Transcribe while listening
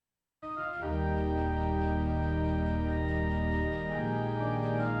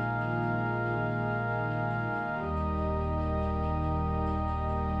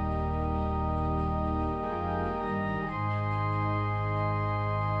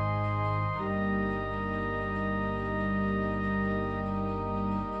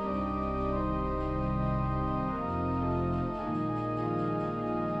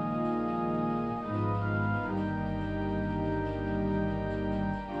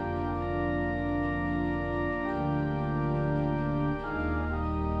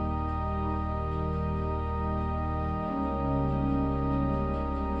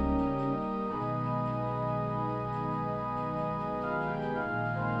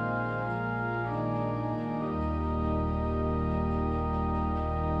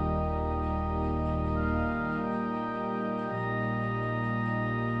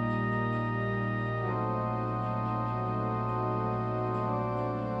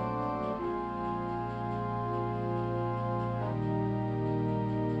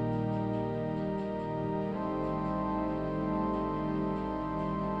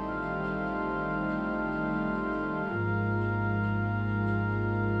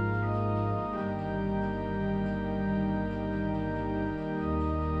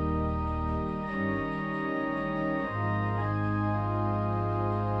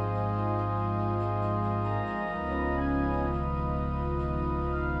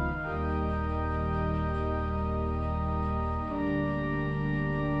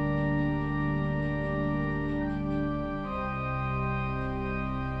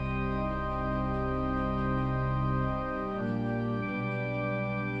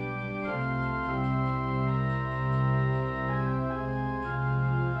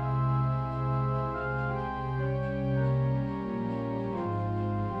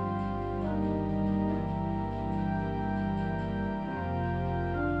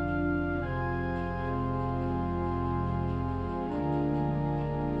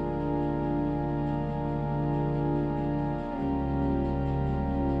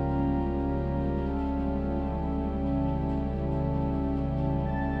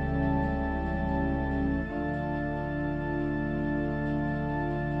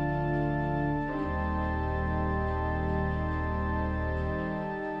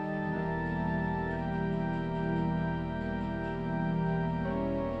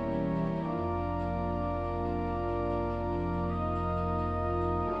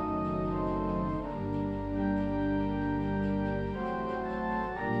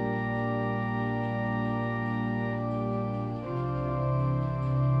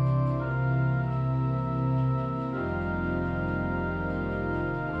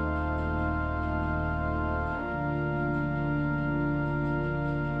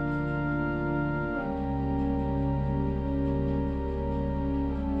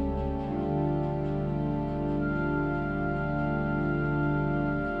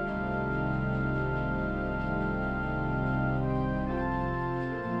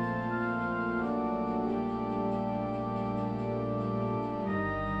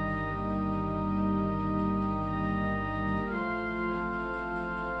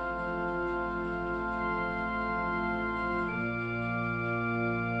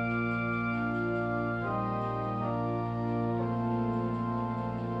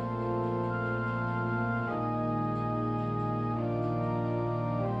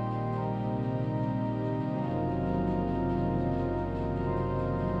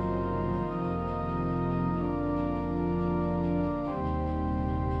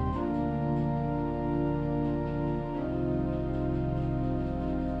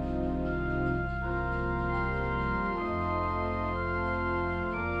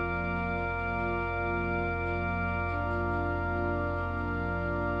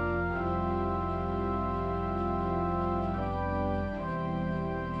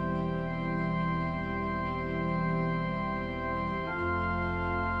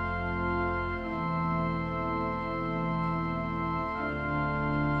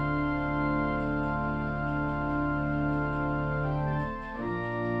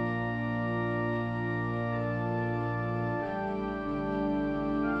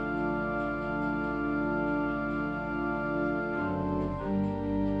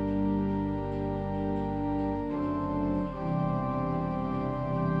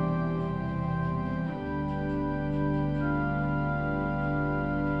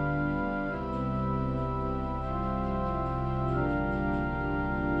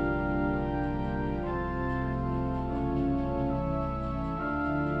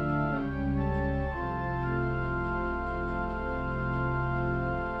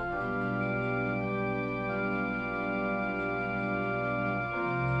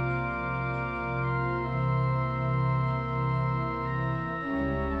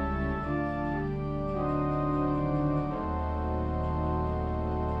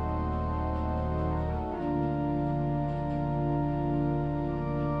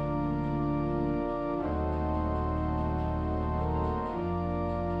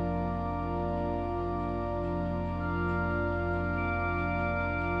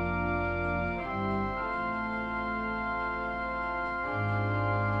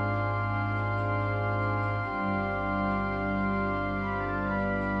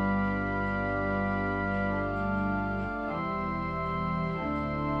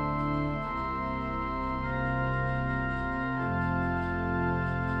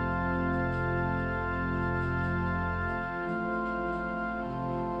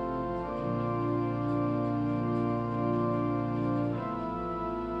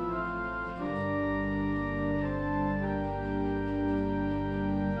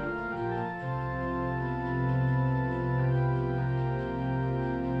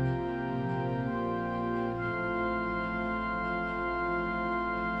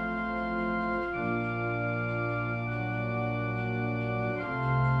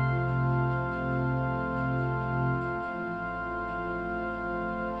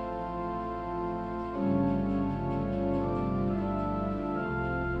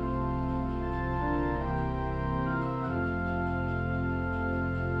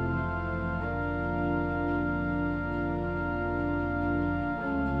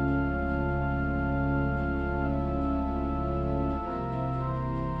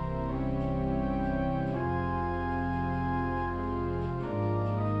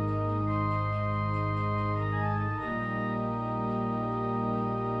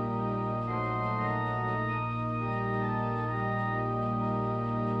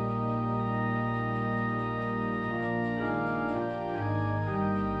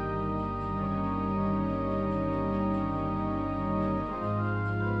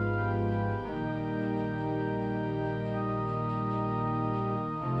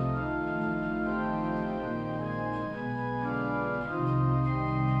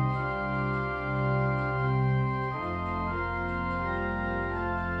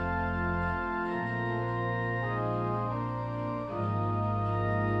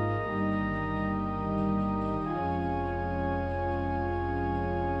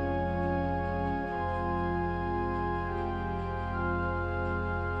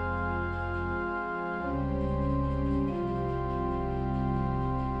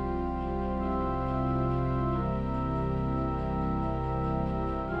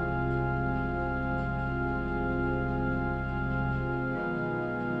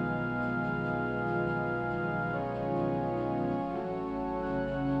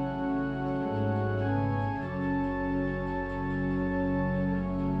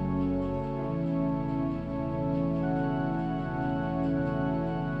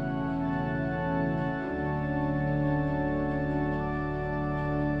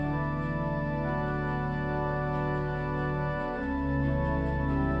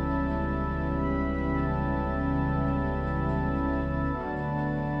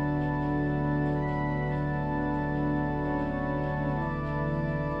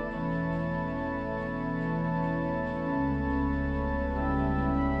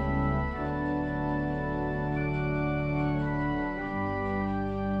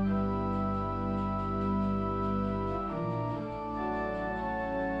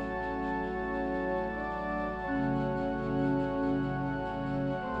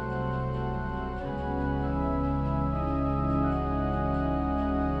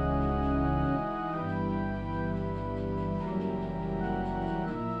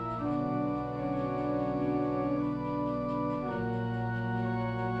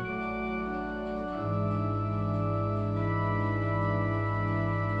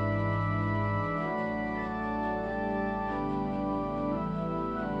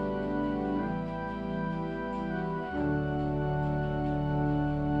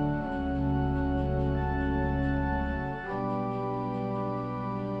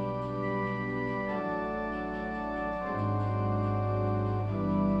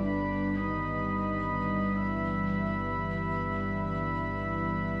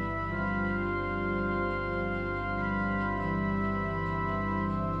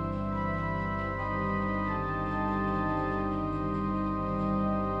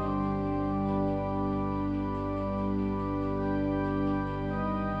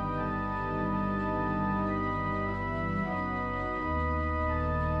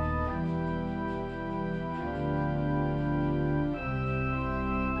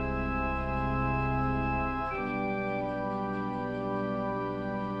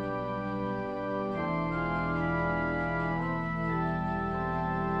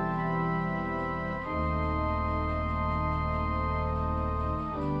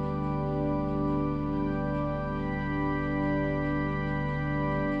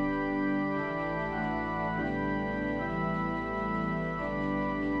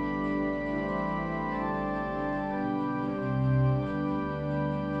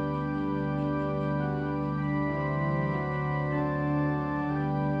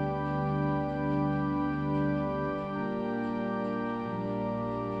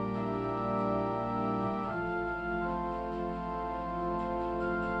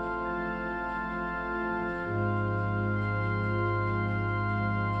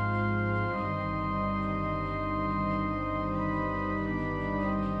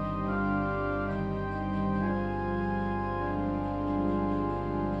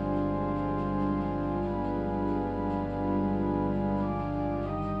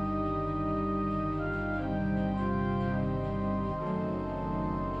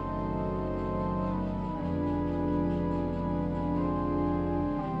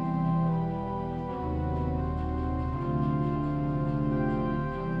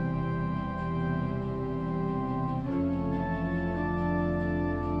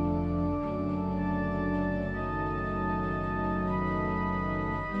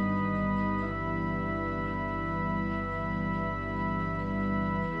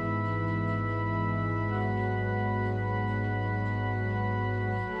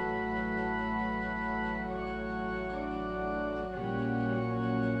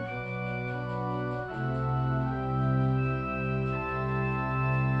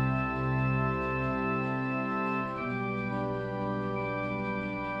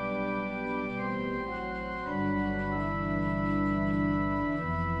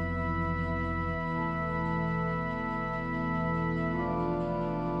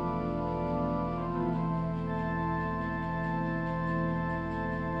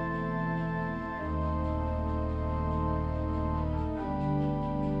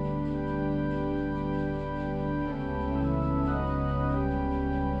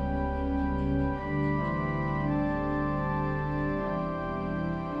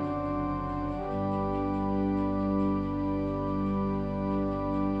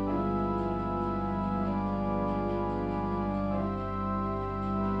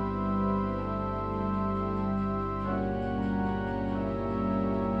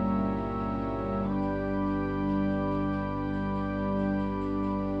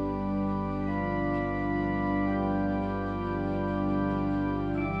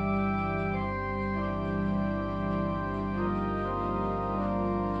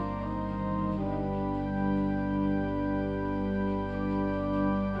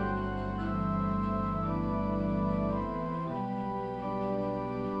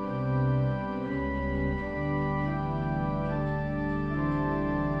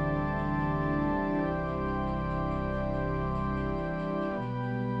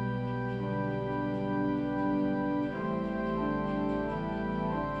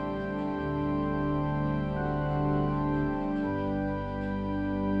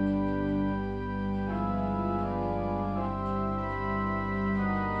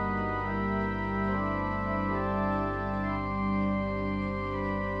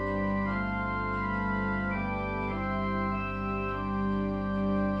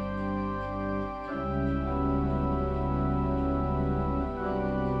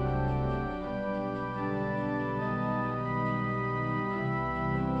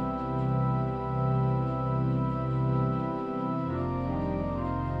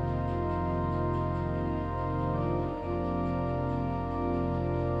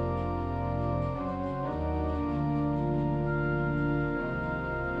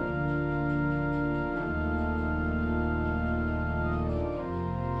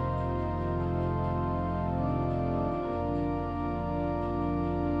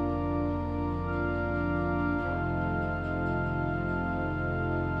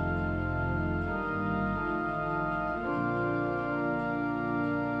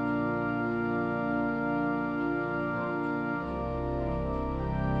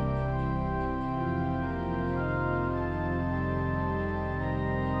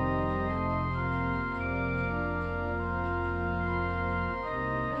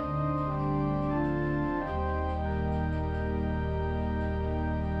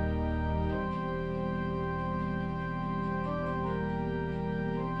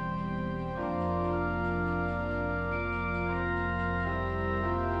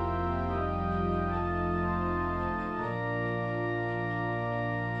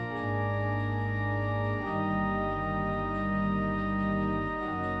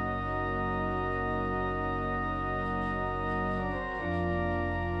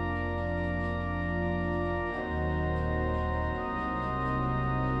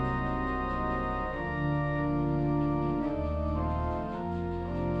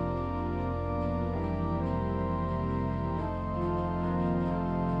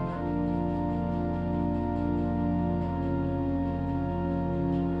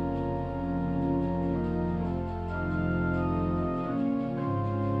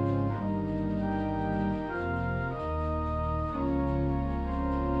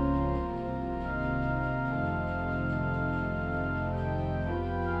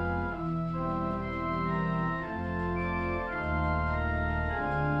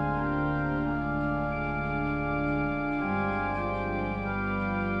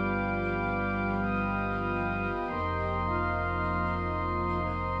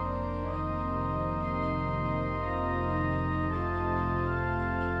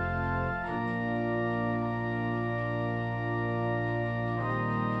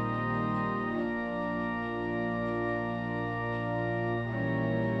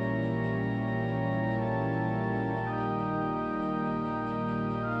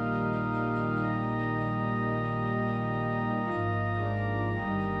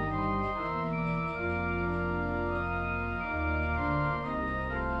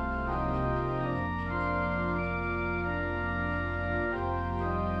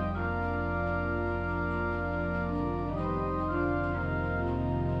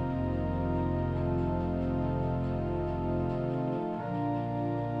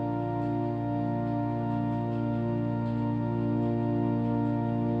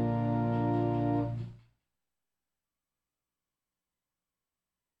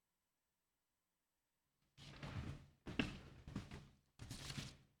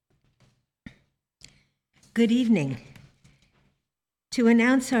Good evening. To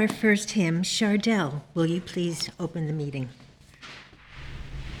announce our first hymn, Chardell, will you please open the meeting?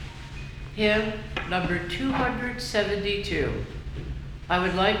 Hymn number 272. I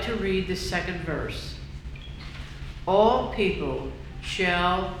would like to read the second verse. All people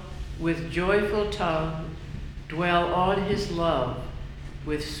shall with joyful tongue dwell on his love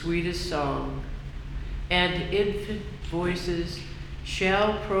with sweetest song, and infant voices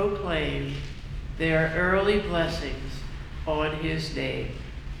shall proclaim their early blessings on his name.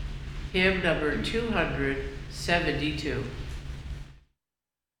 Hymn number 272.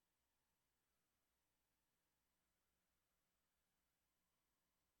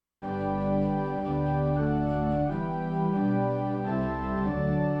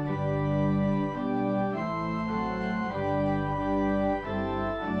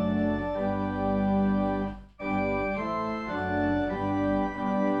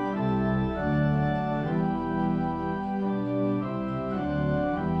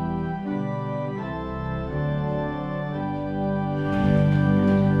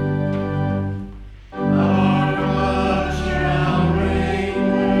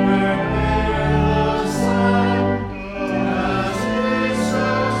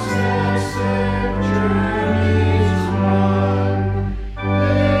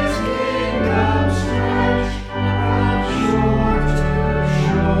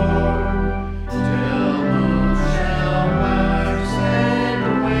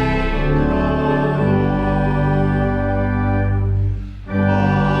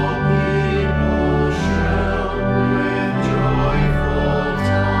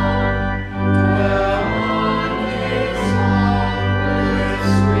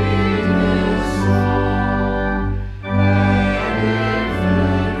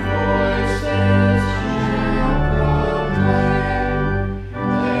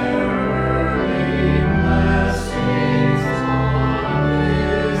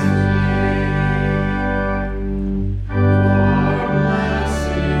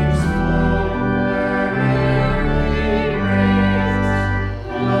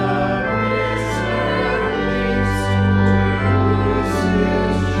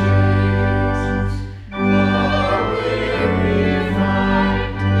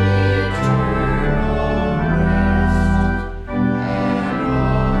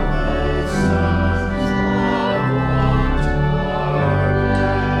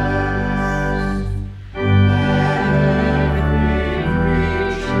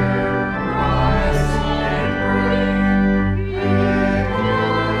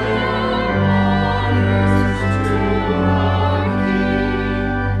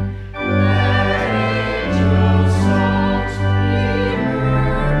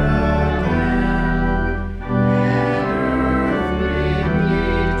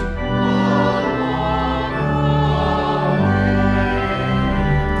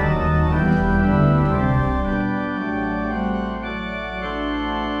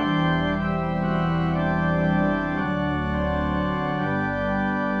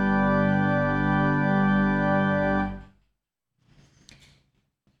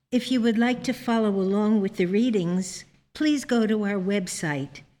 If you would like to follow along with the readings, please go to our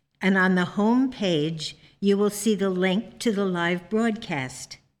website, and on the home page, you will see the link to the live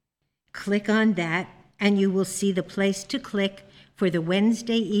broadcast. Click on that, and you will see the place to click for the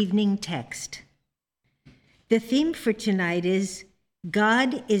Wednesday evening text. The theme for tonight is,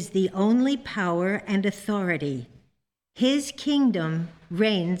 God is the only power and authority. His kingdom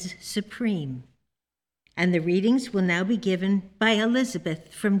reigns supreme. And the readings will now be given by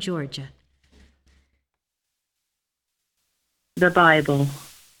Elizabeth from Georgia. The Bible,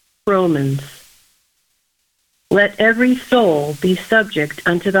 Romans. Let every soul be subject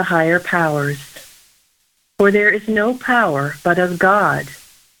unto the higher powers, for there is no power but of God.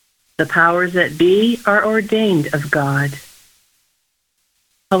 The powers that be are ordained of God.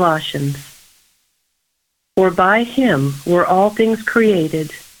 Colossians. For by him were all things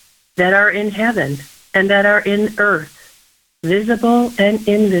created, that are in heaven and that are in earth, visible and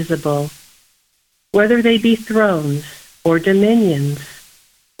invisible, whether they be thrones, or dominions,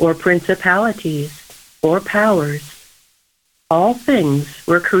 or principalities, or powers. All things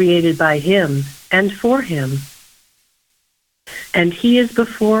were created by him and for him. And he is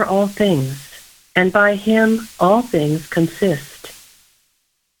before all things, and by him all things consist.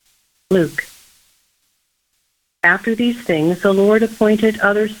 Luke. After these things the Lord appointed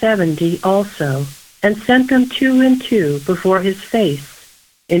other 70 also, and sent them 2 and 2 before his face,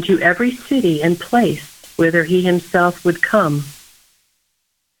 into every city and place whither he himself would come.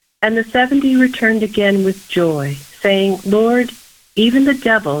 And the 70 returned again with joy, saying, Lord, even the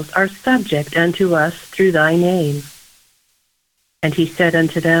devils are subject unto us through thy name. And he said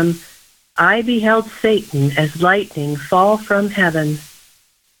unto them, I beheld Satan as lightning fall from heaven.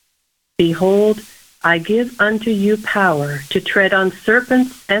 Behold, I give unto you power to tread on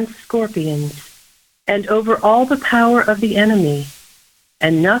serpents and scorpions, and over all the power of the enemy,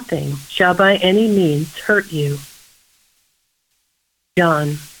 and nothing shall by any means hurt you.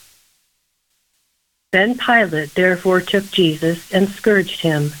 John. Then Pilate therefore took Jesus and scourged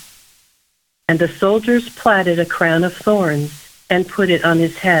him. And the soldiers platted a crown of thorns, and put it on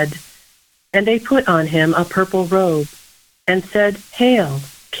his head. And they put on him a purple robe, and said, Hail,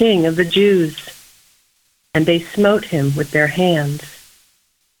 King of the Jews! And they smote him with their hands.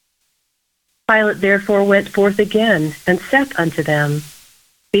 Pilate therefore went forth again, and said unto them,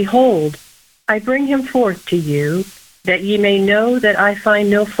 Behold, I bring him forth to you, that ye may know that I find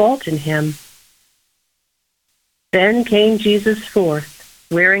no fault in him. Then came Jesus forth,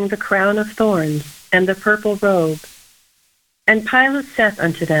 wearing the crown of thorns, and the purple robe. And Pilate saith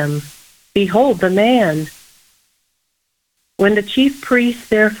unto them, Behold the man! When the chief priests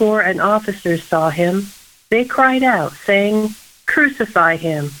therefore and officers saw him, they cried out, saying, Crucify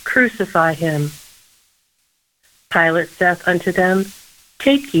him, crucify him. Pilate saith unto them,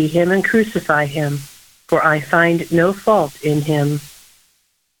 Take ye him and crucify him, for I find no fault in him.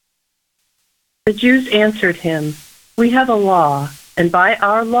 The Jews answered him, We have a law, and by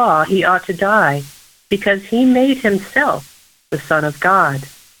our law he ought to die, because he made himself the Son of God.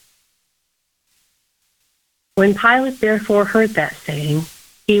 When Pilate therefore heard that saying,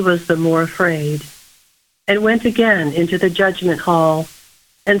 he was the more afraid, and went again into the judgment hall,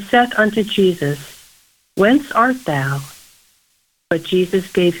 and saith unto Jesus, Whence art thou? But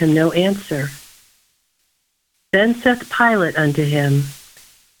Jesus gave him no answer. Then saith Pilate unto him,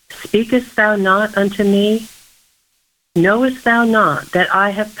 Speakest thou not unto me? Knowest thou not that I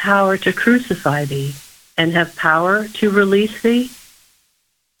have power to crucify thee, and have power to release thee?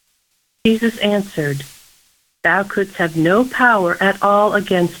 Jesus answered, Thou couldst have no power at all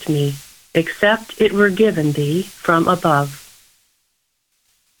against me, except it were given thee from above.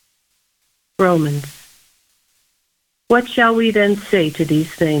 Romans. What shall we then say to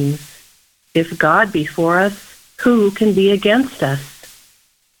these things? If God be for us, who can be against us?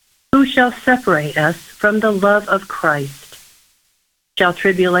 Who shall separate us from the love of Christ? Shall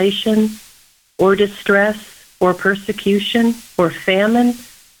tribulation, or distress, or persecution, or famine,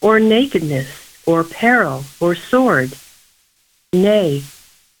 or nakedness, or peril, or sword? Nay,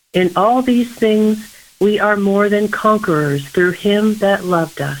 in all these things we are more than conquerors through him that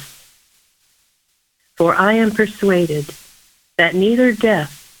loved us. For I am persuaded that neither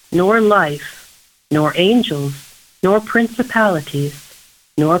death, nor life, nor angels, nor principalities,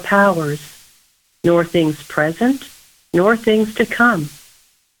 nor powers, nor things present, nor things to come,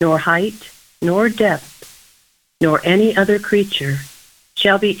 nor height, nor depth, nor any other creature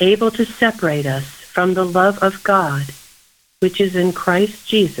shall be able to separate us from the love of God, which is in Christ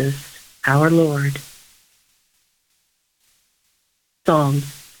Jesus our Lord.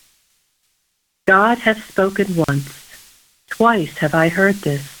 Psalms. God hath spoken once, twice have I heard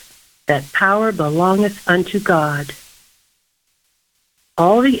this, that power belongeth unto God.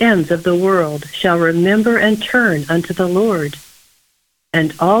 All the ends of the world shall remember and turn unto the Lord,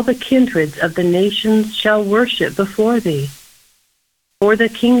 and all the kindreds of the nations shall worship before thee. For the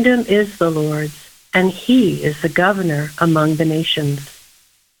kingdom is the Lord's, and he is the governor among the nations.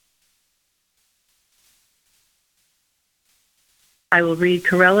 I will read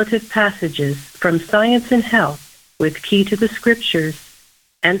correlative passages from Science and Health with Key to the Scriptures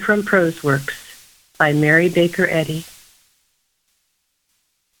and from Prose Works by Mary Baker Eddy.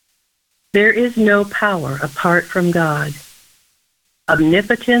 There is no power apart from God.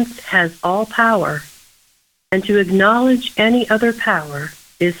 Omnipotence has all power, and to acknowledge any other power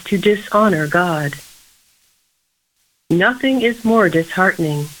is to dishonor God. Nothing is more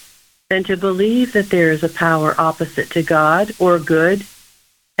disheartening than to believe that there is a power opposite to God or good,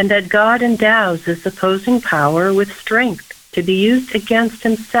 and that God endows this opposing power with strength to be used against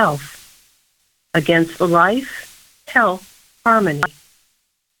himself, against life, health, harmony.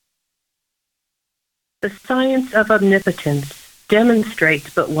 The science of omnipotence demonstrates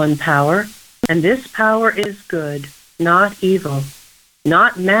but one power, and this power is good, not evil,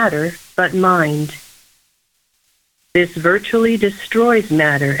 not matter, but mind. This virtually destroys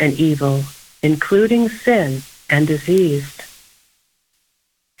matter and evil, including sin and disease.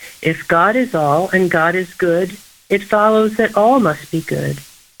 If God is all and God is good, it follows that all must be good,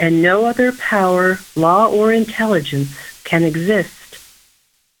 and no other power, law, or intelligence can exist.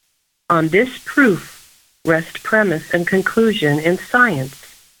 On this proof, rest premise and conclusion in science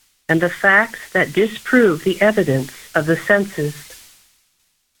and the facts that disprove the evidence of the senses.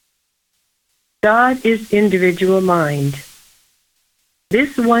 God is individual mind.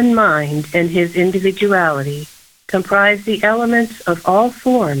 This one mind and his individuality comprise the elements of all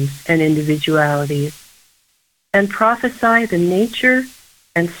forms and individualities and prophesy the nature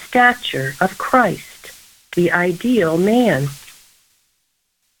and stature of Christ, the ideal man.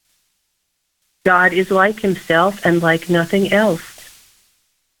 God is like himself and like nothing else.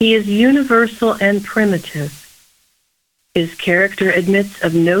 He is universal and primitive. His character admits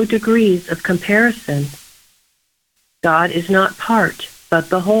of no degrees of comparison. God is not part, but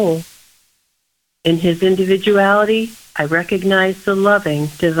the whole. In his individuality, I recognize the loving,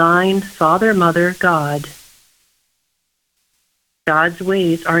 divine Father, Mother, God. God's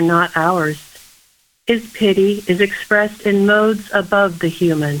ways are not ours. His pity is expressed in modes above the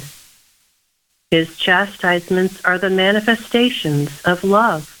human. His chastisements are the manifestations of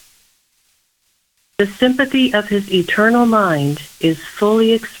love. The sympathy of his eternal mind is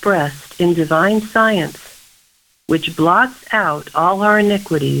fully expressed in divine science, which blots out all our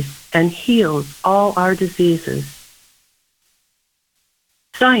iniquities and heals all our diseases.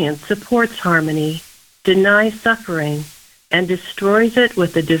 Science supports harmony, denies suffering, and destroys it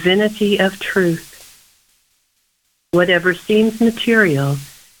with the divinity of truth. Whatever seems material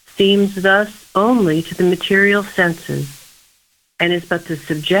seems thus only to the material senses, and is but the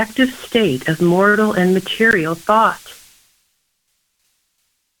subjective state of mortal and material thought.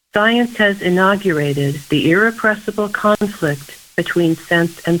 Science has inaugurated the irrepressible conflict between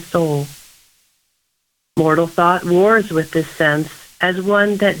sense and soul. Mortal thought wars with this sense as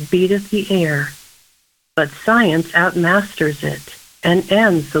one that beateth the air, but science outmasters it and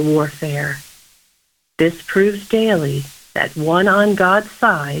ends the warfare. This proves daily that one on God's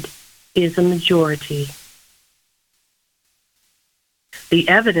side is a majority. The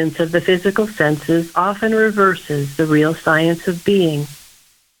evidence of the physical senses often reverses the real science of being,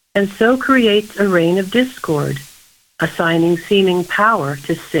 and so creates a reign of discord, assigning seeming power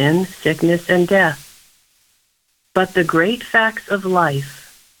to sin, sickness, and death. But the great facts of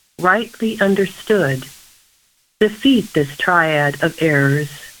life, rightly understood, defeat this triad of errors,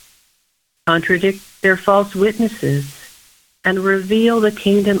 contradict their false witnesses, and reveal the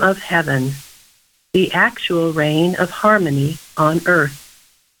kingdom of heaven, the actual reign of harmony on earth.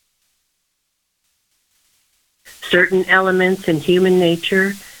 Certain elements in human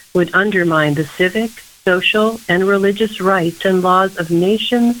nature would undermine the civic, social, and religious rights and laws of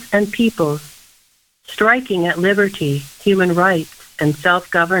nations and peoples, striking at liberty, human rights, and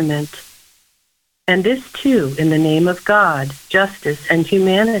self-government. And this too in the name of God, justice, and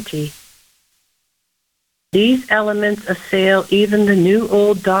humanity. These elements assail even the new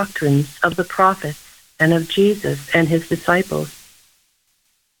old doctrines of the prophets and of Jesus and his disciples.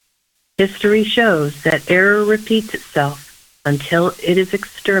 History shows that error repeats itself until it is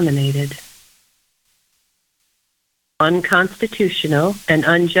exterminated. Unconstitutional and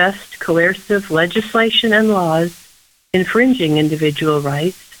unjust coercive legislation and laws infringing individual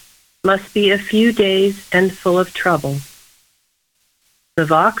rights must be a few days and full of trouble. The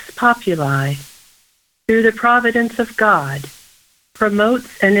Vox Populi, through the providence of God,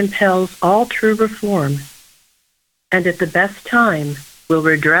 promotes and impels all true reform, and at the best time will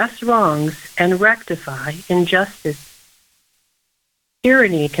redress wrongs and rectify injustice.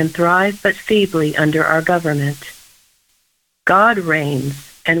 Tyranny can thrive but feebly under our government. God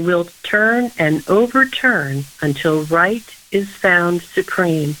reigns and will turn and overturn until right is found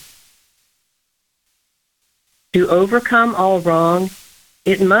supreme. To overcome all wrong,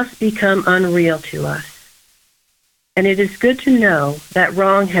 it must become unreal to us. And it is good to know that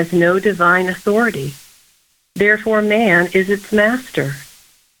wrong has no divine authority. Therefore, man is its master.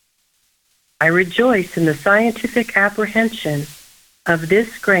 I rejoice in the scientific apprehension of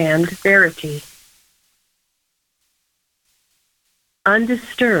this grand verity.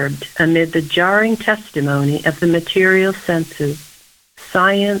 Undisturbed amid the jarring testimony of the material senses,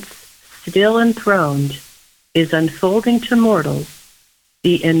 science, still enthroned, is unfolding to mortals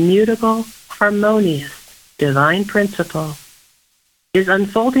the immutable, harmonious, divine principle, is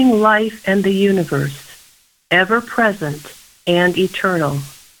unfolding life and the universe, ever present and eternal.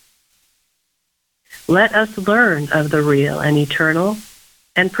 Let us learn of the real and eternal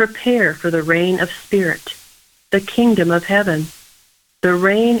and prepare for the reign of spirit, the kingdom of heaven, the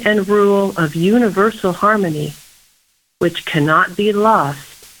reign and rule of universal harmony, which cannot be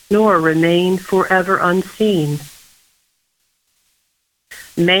lost nor remain forever unseen.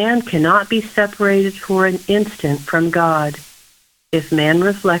 Man cannot be separated for an instant from God if man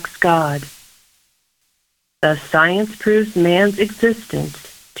reflects God. Thus science proves man's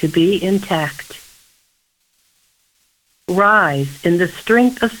existence to be intact. Rise in the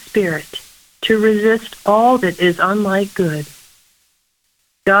strength of spirit to resist all that is unlike good.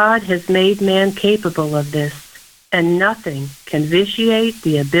 God has made man capable of this, and nothing can vitiate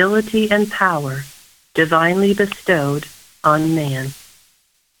the ability and power divinely bestowed on man.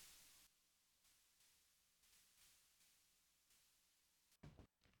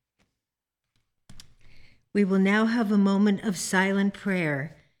 We will now have a moment of silent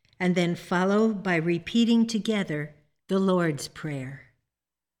prayer and then follow by repeating together the Lord's Prayer.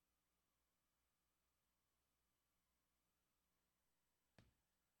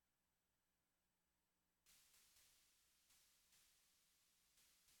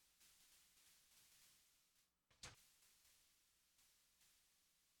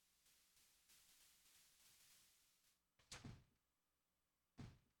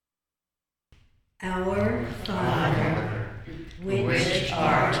 Our Father, which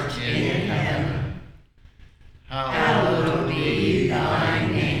art in heaven, hallowed be thy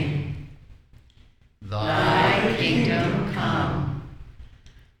name. Thy kingdom come,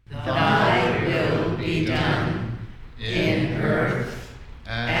 thy will be done in earth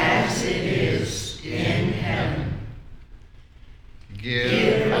as it is in heaven.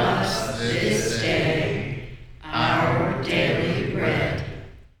 Give us this day our daily bread,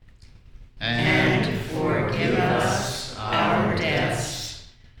 and forgive us our debts,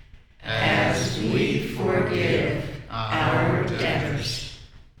 as we forgive our debtors.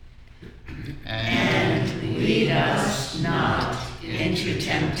 And lead us not into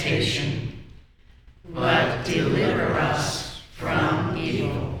temptation, but deliver us from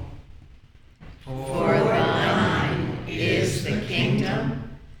evil. For thine is the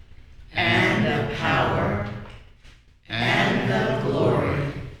kingdom, and the power, and the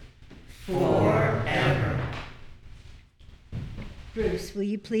glory, forever. Bruce, will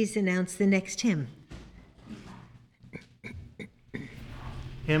you please announce the next hymn?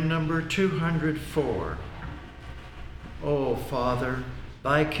 Hymn number 204. O Father,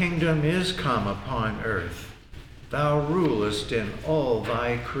 thy kingdom is come upon earth. Thou rulest in all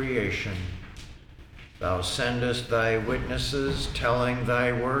thy creation. Thou sendest thy witnesses telling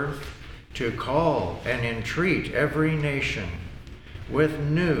thy worth, to call and entreat every nation with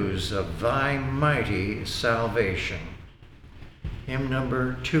news of thy mighty salvation. Hymn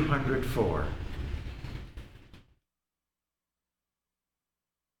number 204.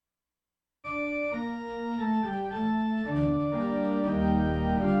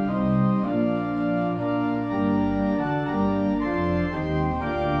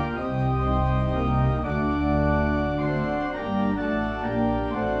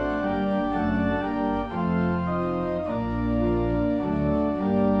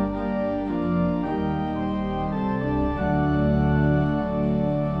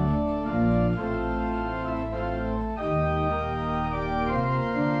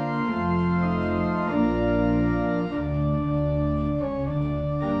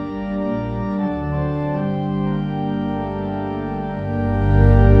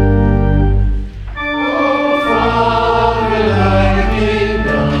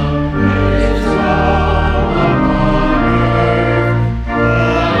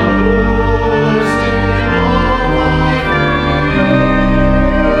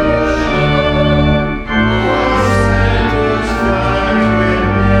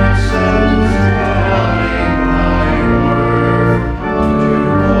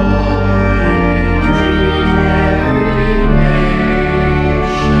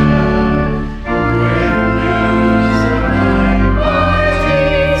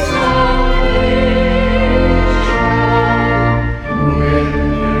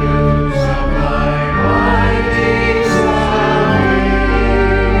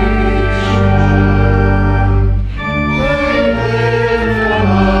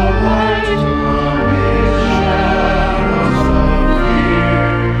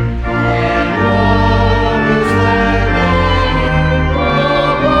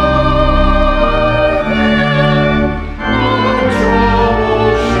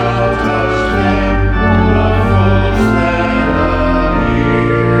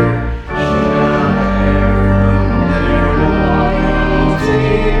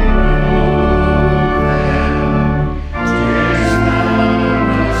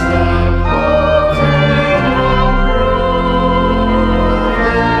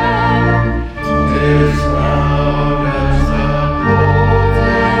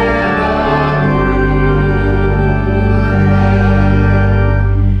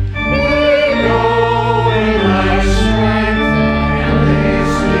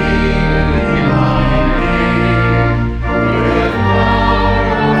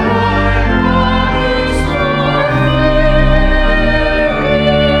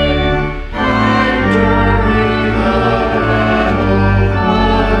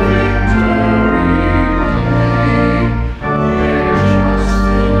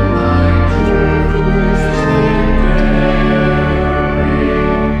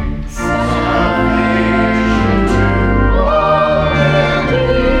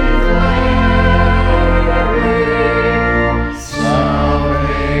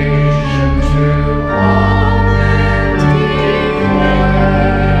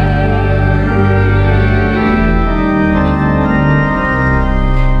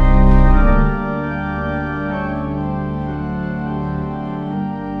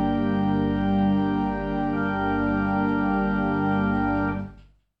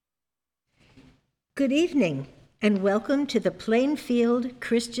 Good evening, and welcome to the Plainfield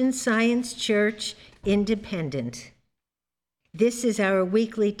Christian Science Church Independent. This is our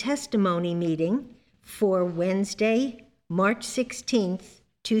weekly testimony meeting for Wednesday, March 16th,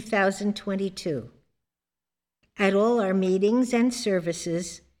 2022. At all our meetings and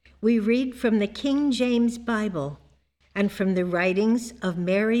services, we read from the King James Bible and from the writings of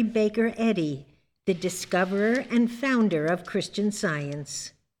Mary Baker Eddy, the discoverer and founder of Christian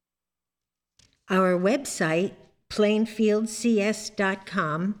Science. Our website,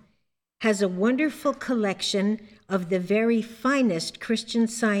 plainfieldcs.com, has a wonderful collection of the very finest Christian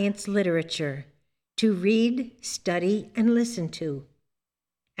Science literature to read, study, and listen to.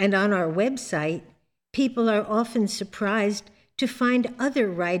 And on our website, people are often surprised to find other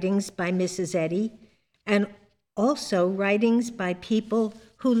writings by Mrs. Eddy and also writings by people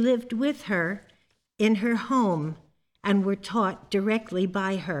who lived with her in her home and were taught directly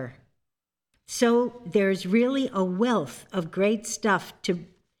by her. So there's really a wealth of great stuff to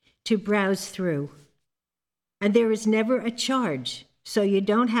browse through. And there is never a charge, so you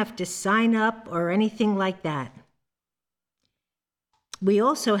don't have to sign up or anything like that. We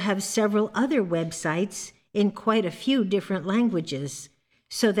also have several other websites in quite a few different languages,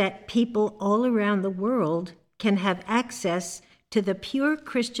 so that people all around the world can have access to the pure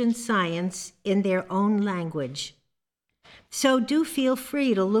Christian Science in their own language. So do feel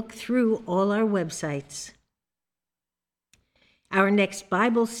free to look through all our websites. Our next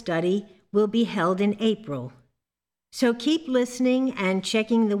Bible study will be held in April. So keep listening and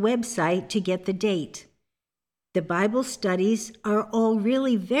checking the website to get the date. The Bible studies are all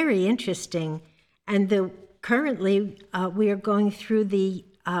really very interesting, and currently we are going through the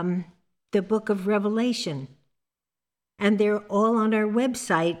book of Revelation. And they're all on our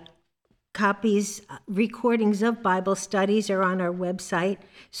website. Copies, recordings of Bible studies are on our website,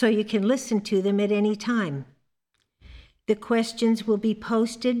 so you can listen to them at any time. The questions will be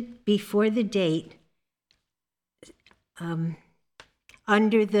posted before the date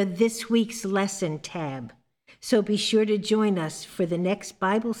under the This Week's Lesson tab, so be sure to join us for the next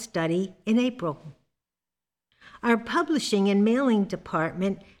Bible study in April. Our publishing and mailing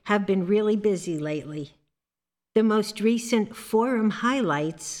department have been really busy lately. The most recent forum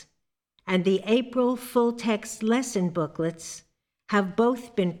highlights and the April full-text lesson booklets have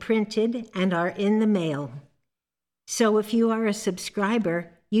both been printed and are in the mail. So if you are a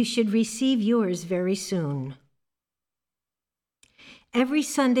subscriber, you should receive yours very soon. Every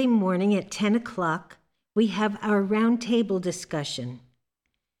Sunday morning at 10 o'clock, we have our roundtable discussion.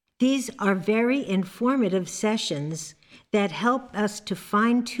 These are very informative sessions that help us to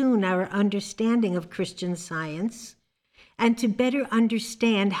fine-tune our understanding of Christian Science and to better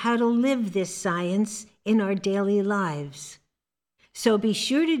understand how to live this science in our daily lives. So be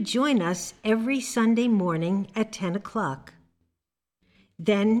sure to join us every Sunday morning at 10 o'clock.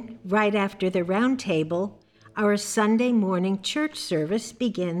 Then, right after the roundtable, our Sunday morning church service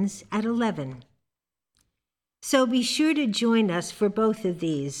begins at 11. So be sure to join us for both of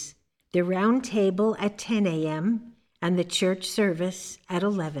these, the roundtable at 10 a.m. and the church service at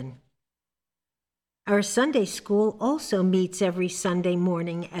 11. Our Sunday school also meets every Sunday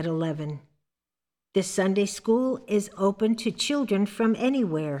morning at 11. The Sunday school is open to children from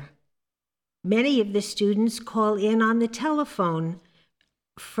anywhere. Many of the students call in on the telephone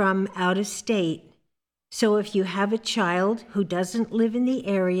from out of state. So if you have a child who doesn't live in the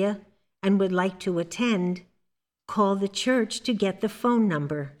area and would like to attend, call the church to get the phone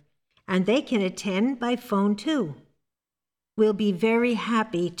number, and they can attend by phone too. We'll be very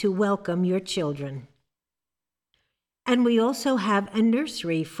happy to welcome your children. And we also have a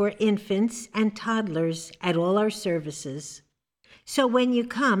nursery for infants and toddlers at all our services. So when you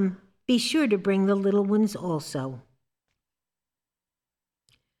come, be sure to bring the little ones also.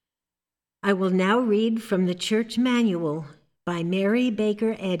 I will now read from the Church Manual by Mary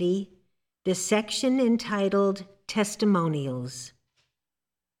Baker Eddy, the section entitled Testimonials.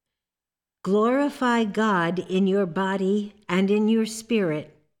 Glorify God in your body and in your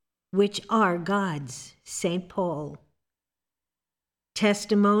spirit, which are God's, St. Paul.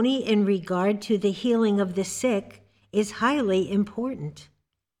 Testimony in regard to the healing of the sick is highly important.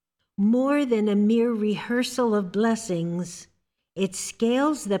 More than a mere rehearsal of blessings, it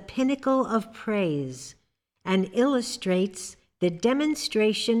scales the pinnacle of praise and illustrates the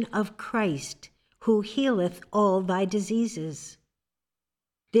demonstration of Christ, who healeth all thy diseases.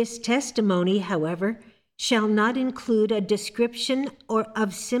 This testimony, however, shall not include a description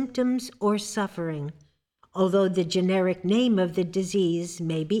of symptoms or suffering, although the generic name of the disease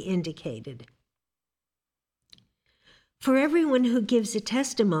may be indicated. For everyone who gives a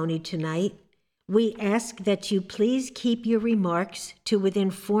testimony tonight, We ask that you please keep your remarks to within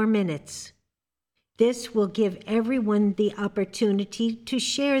 4 minutes. This will give everyone the opportunity to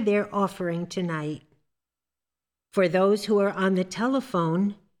share their offering tonight. For those who are on the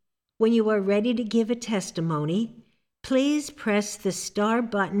telephone, when you are ready to give a testimony, please press the star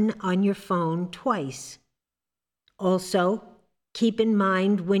button on your phone twice. Also, keep in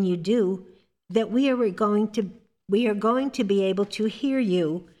mind when you do that we are going to be able to hear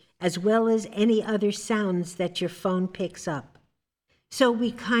you as well as any other sounds that your phone picks up. So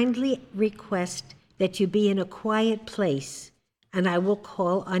we kindly request that you be in a quiet place, and I will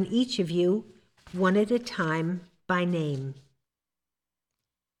call on each of you one at a time by name.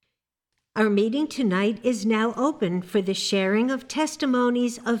 Our meeting tonight is now open for the sharing of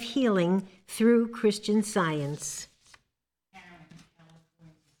testimonies of healing through Christian Science.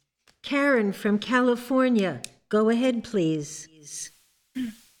 Karen from California, go ahead, please.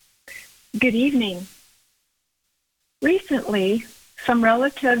 Good evening. Recently, some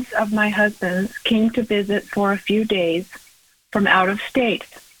relatives of my husband's came to visit for a few days from out of state.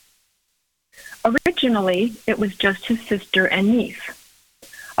 Originally, it was just his sister and niece.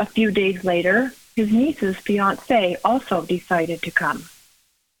 A few days later, his niece's fiancé also decided to come.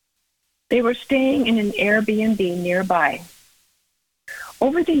 They were staying in an Airbnb nearby.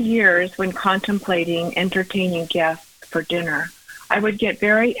 Over the years, when contemplating entertaining guests for dinner, I would get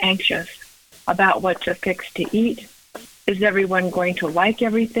very anxious about what to fix to eat. Is everyone going to like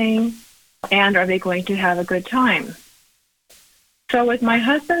everything? And are they going to have a good time? So with my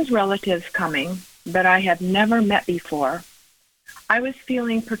husband's relatives coming that I had never met before, I was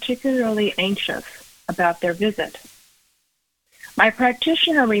feeling particularly anxious about their visit. My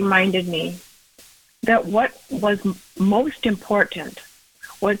practitioner reminded me that what was most important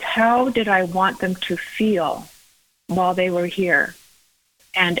was how did I want them to feel while they were here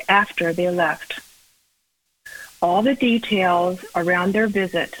and after they left. All the details around their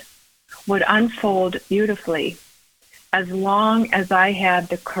visit would unfold beautifully as long as I had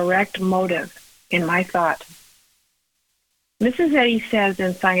the correct motive in my thought. Mrs. Eddy says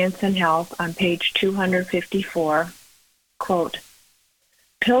in Science and Health on page 254, quote,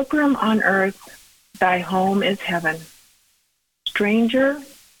 "Pilgrim on earth, thy home is heaven. Stranger,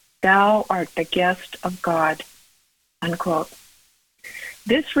 thou art the guest of God," unquote.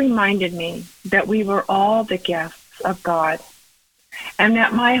 This reminded me that we were all the guests of God, and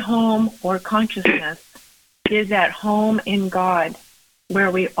that my home or consciousness is at home in God, where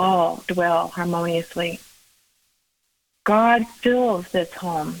we all dwell harmoniously. God fills this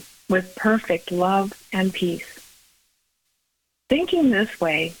home with perfect love and peace. Thinking this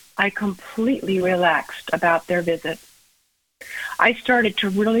way, I completely relaxed about their visit. I started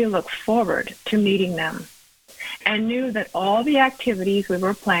to really look forward to meeting them and knew that all the activities we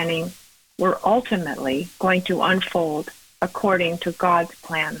were planning were ultimately going to unfold according to God's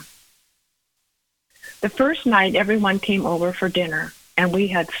plan. The first night, everyone came over for dinner, and we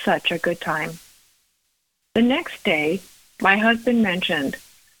had such a good time. The next day, my husband mentioned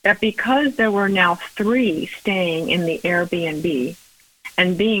that because there were now 3 staying in the Airbnb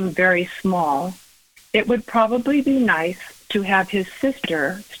and being very small, it would probably be nice to have his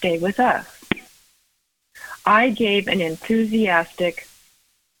sister stay with us. I gave an enthusiastic,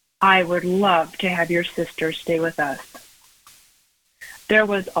 "I would love to have your sister stay with us." There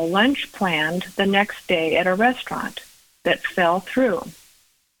was a lunch planned the next day at a restaurant that fell through.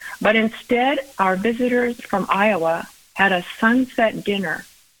 But instead, our visitors from Iowa had a sunset dinner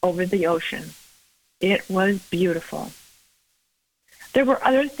over the ocean. It was beautiful. There were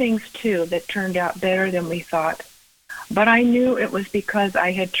other things, too, that turned out better than we thought. But I knew it was because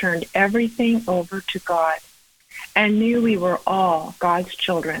I had turned everything over to God and knew we were all God's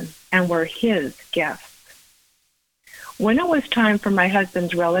children and were His guests. When it was time for my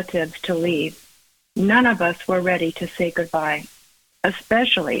husband's relatives to leave, none of us were ready to say goodbye,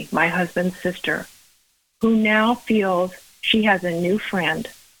 especially my husband's sister, who now feels she has a new friend,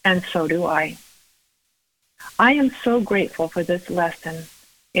 and so do I. I am so grateful for this lesson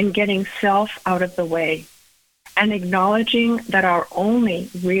in getting self out of the way and acknowledging that our only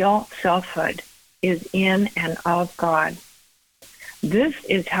real selfhood is in and of God. This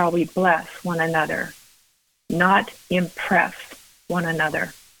is how we bless one another, not impress one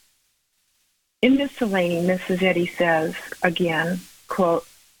another. In Miscellany, Mrs. Eddy says, again, quote,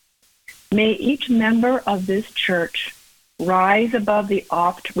 "May each member of this church rise above the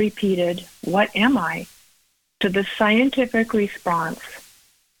oft-repeated, 'What am I?' to the scientific response,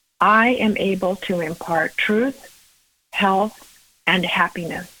 'I am able to impart truth, health, and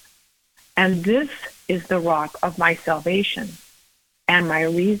happiness, and this is the rock of my salvation, and my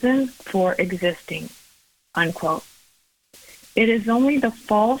reason for existing, unquote. It is only the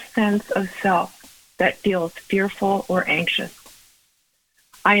false sense of self that feels fearful or anxious.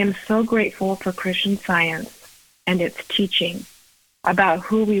 I am so grateful for Christian Science and its teaching about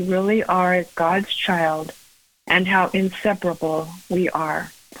who we really are as God's child and how inseparable we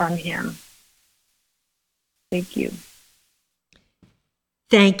are from Him. Thank you.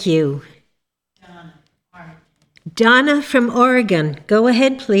 Thank you. Donna from Oregon, go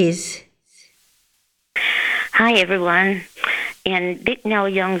ahead, please. Hi, everyone. In Bicknell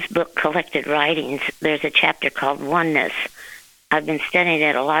Young's book, Collected Writings, there's a chapter called Oneness. I've been studying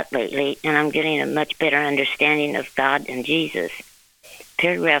it a lot lately, and I'm getting a much better understanding of God and Jesus.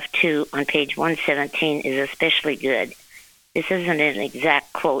 Paragraph 2 on page 117 is especially good. This isn't an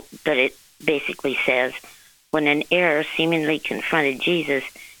exact quote, but it basically says, when an error seemingly confronted Jesus,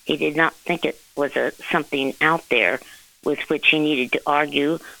 he did not think it was something out there with which he needed to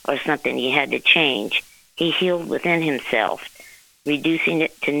argue or something he had to change. He healed within himself, reducing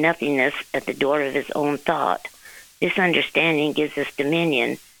it to nothingness at the door of his own thought. This understanding gives us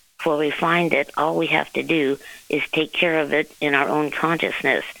dominion, for we find that all we have to do is take care of it in our own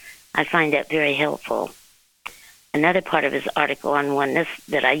consciousness. I find that very helpful. Another part of his article on oneness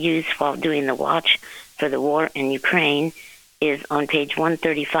that I use while doing the watch for the war in Ukraine is on page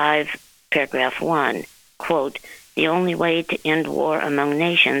 135, paragraph 1. Quote, the only way to end war among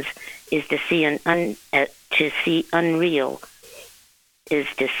nations is to see as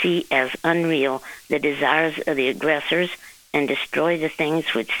unreal the desires of the aggressors and destroy the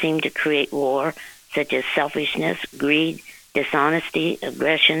things which seem to create war, such as selfishness, greed, dishonesty,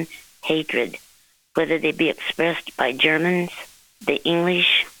 aggression, hatred, whether they be expressed by Germans, the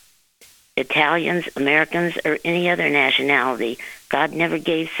English, Italians, Americans, or any other nationality. God never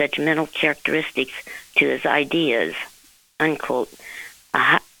gave such mental characteristics to his ideas, unquote.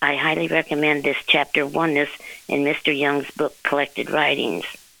 I highly recommend this chapter Oneness in Mr. Young's book, Collected Writings.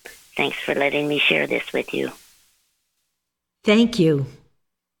 Thanks for letting me share this with you. Thank you.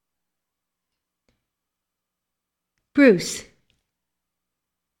 Bruce.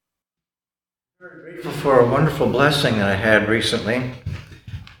 Very grateful for a wonderful blessing that I had recently,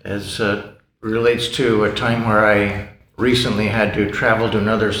 as relates to a time where I recently had to travel to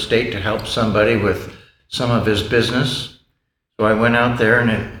another state to help somebody with some of his business. So I went out there,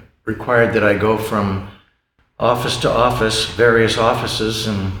 and it required that I go from office to office, various offices,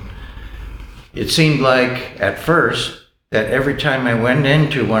 and it seemed like at first that every time I went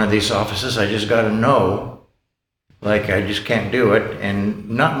into one of these offices, I just got a no, like I just can't do it, and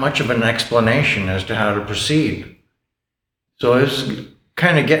not much of an explanation as to how to proceed. So it was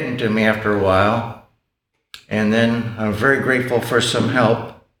kind of getting to me after a while, and then I'm very grateful for some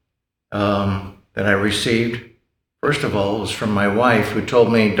help that I received. First of all, it was from my wife, who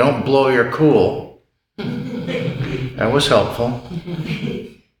told me, don't blow your cool. That was helpful.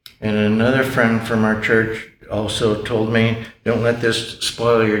 And another friend from our church also told me, don't let this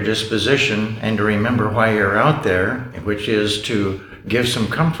spoil your disposition, and to remember why you're out there, which is to give some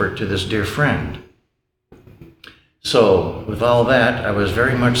comfort to this dear friend. So, with all that, I was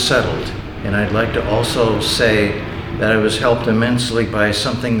very much settled. And I'd like to also say that I was helped immensely by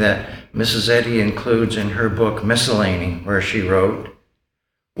something that Mrs. Eddy includes in her book, Miscellany, where she wrote,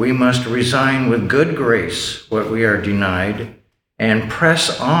 we must resign with good grace what we are denied, and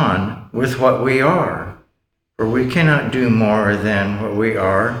press on with what we are. For we cannot do more than what we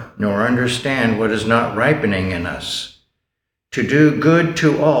are, nor understand what is not ripening in us. To do good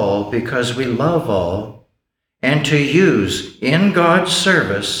to all because we love all, and to use in God's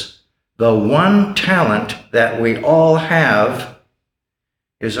service the one talent that we all have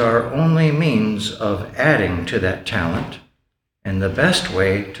is our only means of adding to that talent, and the best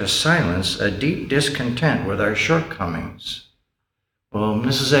way to silence a deep discontent with our shortcomings. Well,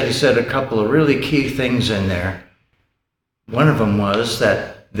 Mrs. Eddy said a couple of really key things in there. One of them was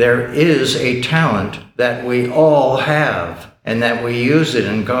that there is a talent that we all have, and that we use it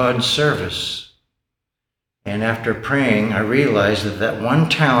in God's service. And after praying, I realized that that one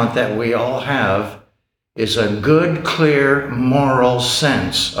talent that we all have is a good, clear, moral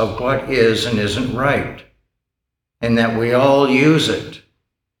sense of what is and isn't right, and that we all use it.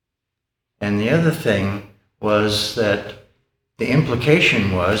 And the other thing was that the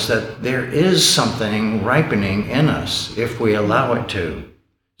implication was that there is something ripening in us if we allow it to.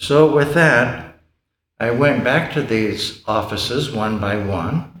 So with that, I went back to these offices one by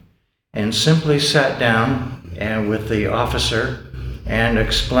one and simply sat down with the officer and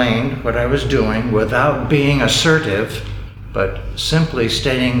explained what I was doing without being assertive, but simply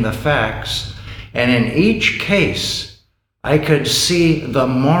stating the facts. And in each case, I could see the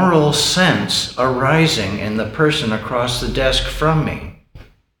moral sense arising in the person across the desk from me.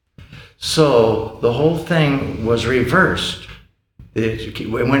 So the whole thing was reversed. It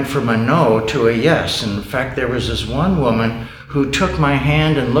went from a no to a yes. In fact, there was this one woman who took my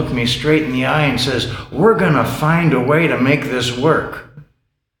hand and looked me straight in the eye and says, "We're going to find a way to make this work."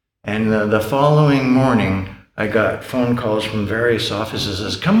 And the following morning, I got phone calls from various offices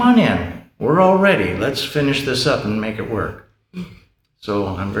that says, "Come on in. We're all ready. Let's finish this up and make it work." So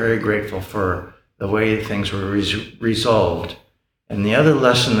I'm very grateful for the way things were resolved. And the other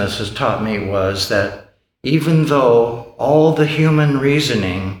lesson this has taught me was that even though all the human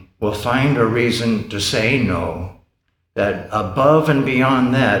reasoning will find a reason to say no, that above and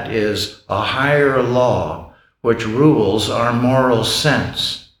beyond that is a higher law which rules our moral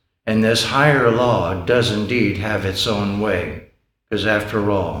sense. And this higher law does indeed have its own way. Because after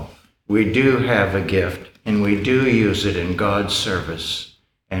all, we do have a gift and we do use it in God's service.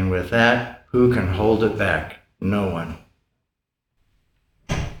 And with that, who can hold it back? No one.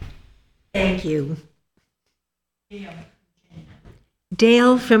 Thank you.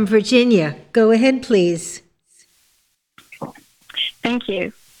 Dale from Virginia. Go ahead, please. Thank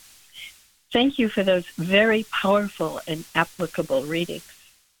you. Thank you for those very powerful and applicable readings.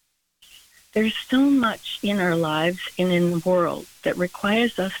 There's so much in our lives and in the world that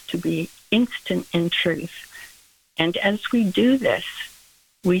requires us to be instant in truth. And as we do this,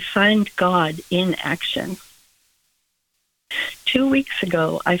 we find God in action. 2 weeks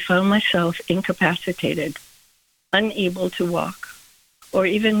ago, I found myself incapacitated, unable to walk, or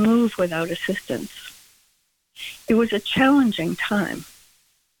even move without assistance. It was a challenging time,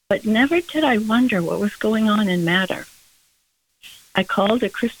 but never did I wonder what was going on in matter. I called a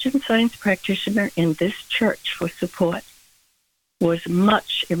Christian Science practitioner in this church for support, was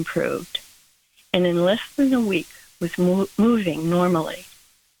much improved, and in less than a week was moving normally.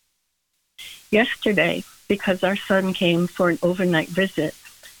 Yesterday, because our son came for an overnight visit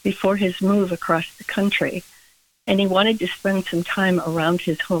before his move across the country, and he wanted to spend some time around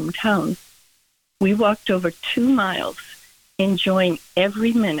his hometown, we walked over 2 miles, enjoying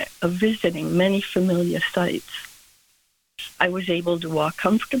every minute of visiting many familiar sites. I was able to walk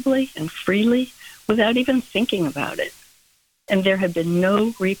comfortably and freely without even thinking about it, and there had been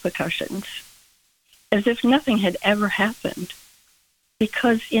no repercussions, as if nothing had ever happened,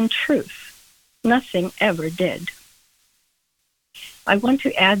 because in truth, nothing ever did. I want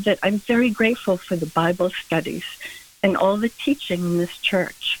to add that I'm very grateful for the Bible studies and all the teaching in this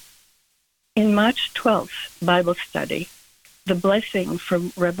church. In March 12th Bible study, the blessing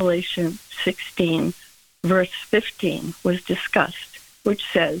from Revelation 16, verse 15 was discussed, which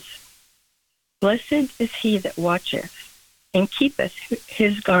says, "Blessed is he that watcheth, and keepeth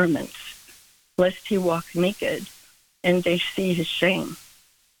his garments, lest he walk naked, and they see his shame."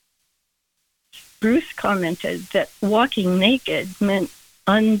 Bruce commented that walking naked meant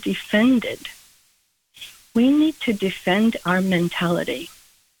undefended. We need to defend our mentality.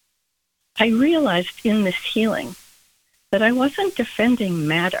 I realized in this healing that I wasn't defending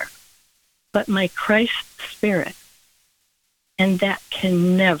matter, but my Christ spirit, and that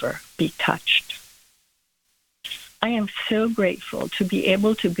can never be touched. I am so grateful to be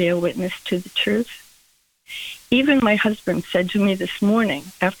able to bear witness to the truth. Even my husband said to me this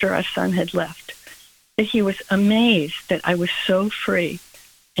morning after our son had left that he was amazed that I was so free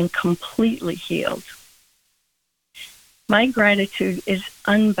and completely healed. My gratitude is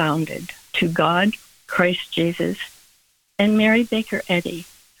unbounded to God, Christ Jesus, and Mary Baker Eddy,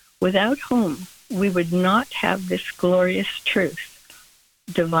 without whom we would not have this glorious truth,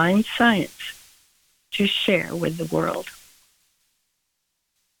 divine science, to share with the world.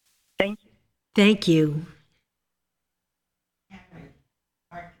 Thank you. Thank you.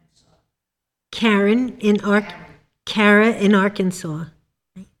 Karen in Arkansas.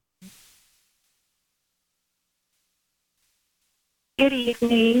 Good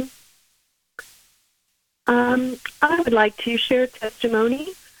evening. I would like to share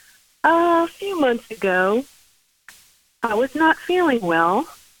testimony. A few months ago, I was not feeling well.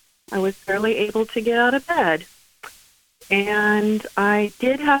 I was barely able to get out of bed. And I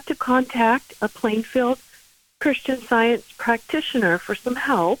did have to contact a Plainfield Christian Science practitioner for some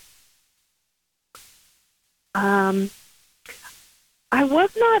help. I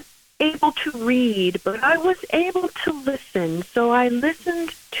was not able to read, but I was able to listen. So I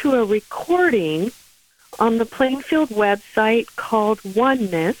listened to a recording on the Plainfield website called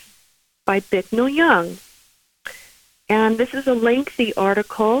Oneness by Bicknell Young. And this is a lengthy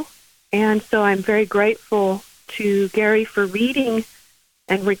article, and so I'm very grateful to Gary for reading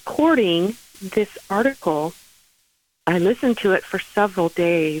and recording this article. I listened to it for several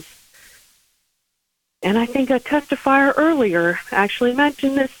days. And I think a testifier earlier actually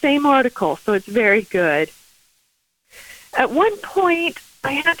mentioned this same article, so it's very good. At one point,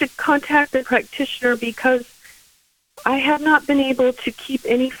 I had to contact the practitioner because I had not been able to keep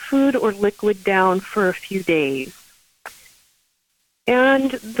any food or liquid down for a few days.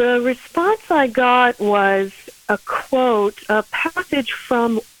 And the response I got was a quote, a passage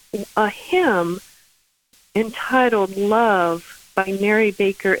from a hymn entitled Love by Mary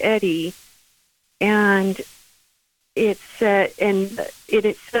Baker Eddy. And it says,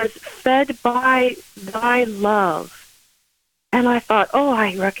 fed by thy love. And I thought, oh,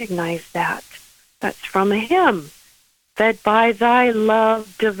 I recognize that. That's from a hymn. Fed by thy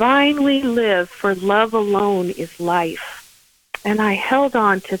love, divinely live, for love alone is life. And I held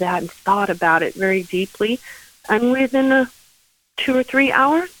on to that and thought about it very deeply. And within 2 or 3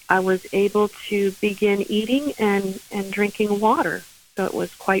 hours, I was able to begin eating and drinking water. So it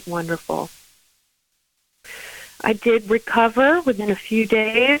was quite wonderful. I did recover within a few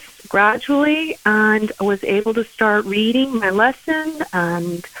days gradually, and was able to start reading my lesson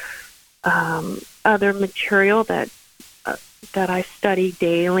and other material that I study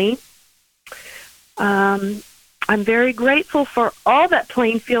daily. I'm very grateful for all that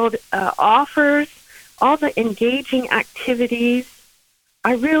Plainfield offers, all the engaging activities.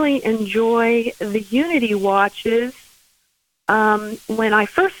 I really enjoy the Unity Watches. When I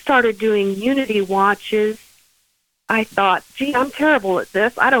first started doing Unity Watches, I thought, gee, I'm terrible at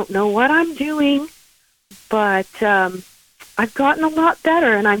this. I don't know what I'm doing. But I've gotten a lot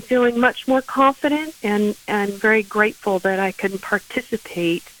better, and I'm feeling much more confident and very grateful that I can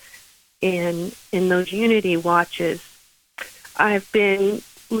participate in those Unity Watches. I've been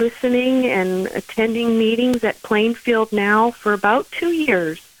listening and attending meetings at Plainfield now for about 2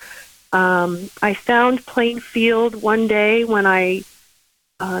 years. I found Plainfield one day when I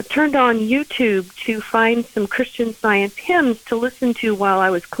turned on YouTube to find some Christian Science hymns to listen to while I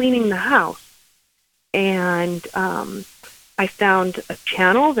was cleaning the house. And I found a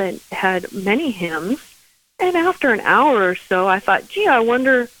channel that had many hymns. And after an hour or so, I thought, gee, I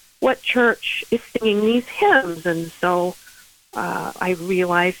wonder what church is singing these hymns. And so I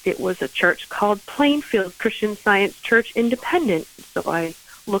realized it was a church called Plainfield Christian Science Church Independent. So I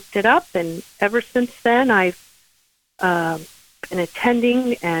looked it up, and ever since then, I've been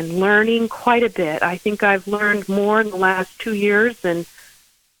attending and learning quite a bit. I think I've learned more in the last 2 years than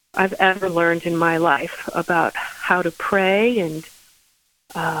I've ever learned in my life about how to pray, and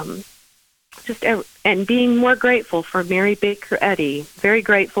and being more grateful for Mary Baker Eddy. Very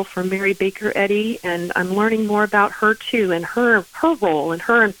grateful for Mary Baker Eddy, and I'm learning more about her too, and her role and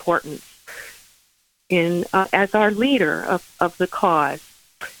her importance in as our leader of the cause.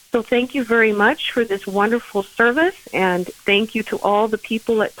 So thank you very much for this wonderful service, and thank you to all the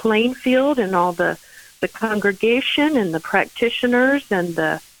people at Plainfield and all the congregation and the practitioners and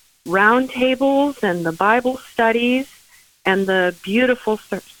the roundtables and the Bible studies and the beautiful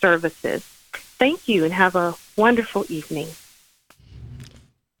services. Thank you, and have a wonderful evening.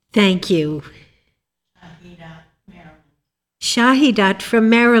 Thank you. Shahidat from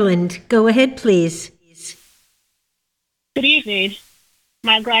Maryland. Go ahead, please. Good evening.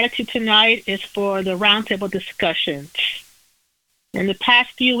 My gratitude tonight is for the roundtable discussions. In the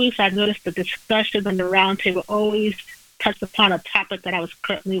past few weeks, I've noticed the discussions on the roundtable always touch upon a topic that I was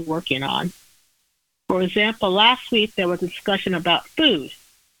currently working on. For example, last week there was a discussion about food.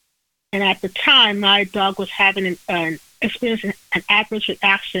 And at the time, my dog was having experiencing an adverse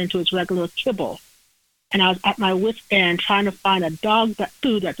reaction to its regular kibble. And I was at my wit's end trying to find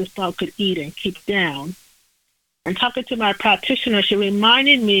food that this dog could eat and keep down. And talking to my practitioner, she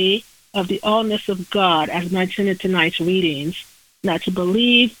reminded me of the allness of God, as mentioned in tonight's readings, that to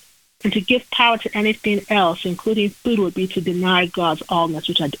believe and to give power to anything else, including food, would be to deny God's allness,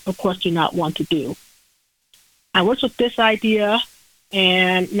 which I, of course, do not want to do. I worked with this idea,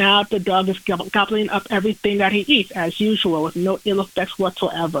 and now the dog is gobbling up everything that he eats, as usual, with no ill effects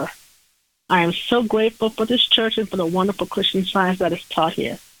whatsoever. I am so grateful for this church and for the wonderful Christian Science that is taught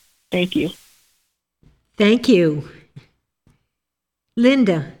here. Thank you. Thank you.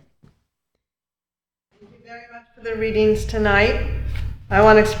 Linda. Thank you very much for the readings tonight. I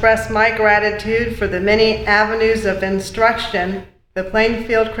want to express my gratitude for the many avenues of instruction the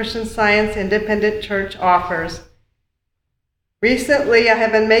Plainfield Christian Science Independent Church offers. Recently, I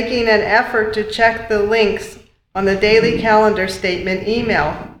have been making an effort to check the links on the daily calendar statement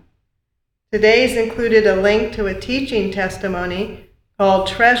email. Today's included a link to a teaching testimony called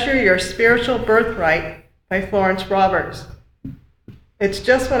Treasure Your Spiritual Birthright by Florence Roberts. It's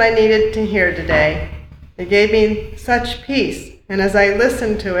just what I needed to hear today. It gave me such peace, and as I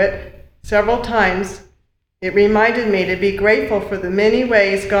listened to it several times, it reminded me to be grateful for the many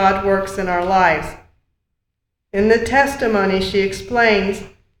ways God works in our lives. In the testimony, she explains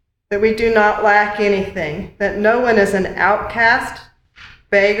that we do not lack anything, that no one is an outcast,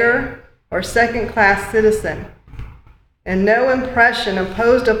 beggar, or second-class citizen, and no impression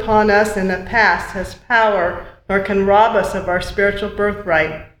imposed upon us in the past has power nor can rob us of our spiritual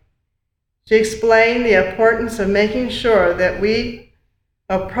birthright. She explained the importance of making sure that we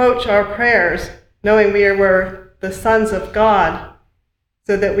approach our prayers knowing we were the sons of God,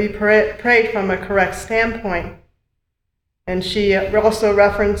 so that we prayed from a correct standpoint. And she also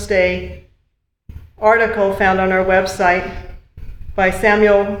referenced an article found on our website by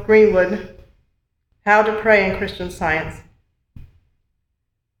Samuel Greenwood, How to Pray in Christian Science.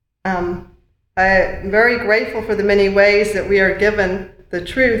 I'm very grateful for the many ways that we are given the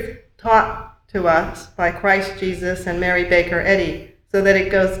truth taught to us by Christ Jesus and Mary Baker Eddy, so that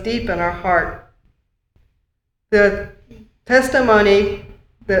it goes deep in our heart. The testimony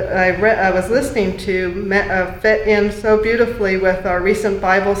that I was listening to fit in so beautifully with our recent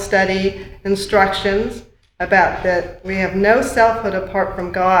Bible study instructions about that we have no selfhood apart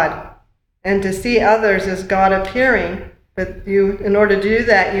from God, and to see others as God appearing, but in order to do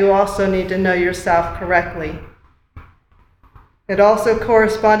that, you also need to know yourself correctly. It also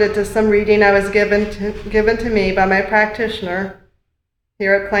corresponded to some reading I was given to me by my practitioner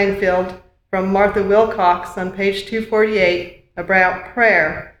here at Plainfield from Martha Wilcox on page 248 about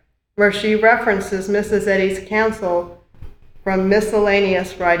prayer, where she references Mrs. Eddy's counsel from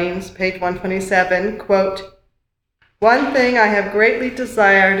Miscellaneous Writings, page 127, quote, "One thing I have greatly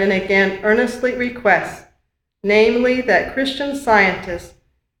desired and again earnestly request, namely that Christian Scientists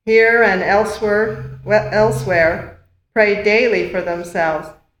here and elsewhere pray daily for themselves,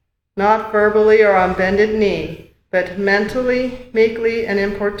 not verbally or on bended knee, but mentally, meekly, and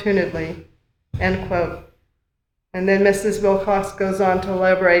importunately," end quote. And then Mrs. Wilcox goes on to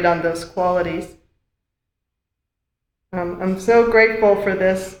elaborate on those qualities. I'm so grateful for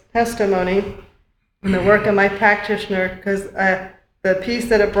this testimony and the work of my practitioner, because the peace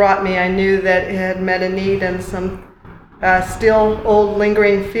that it brought me, I knew that it had met a need and some still old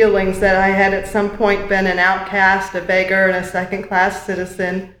lingering feelings that I had at some point been an outcast, a beggar, and a second-class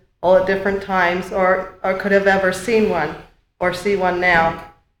citizen, all at different times, or could have ever seen one, or see one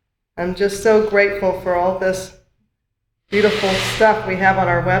now. I'm just so grateful for all this beautiful stuff we have on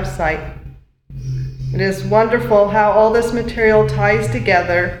our website. It is wonderful how all this material ties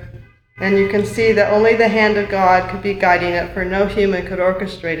together, and you can see that only the hand of God could be guiding it, for no human could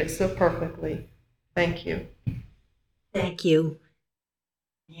orchestrate it so perfectly. Thank you. Thank you.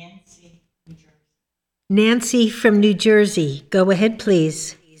 Nancy from New Jersey. Go ahead,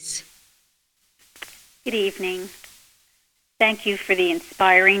 please. Good evening. Thank you for the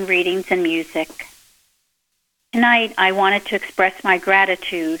inspiring readings and music. Tonight, I wanted to express my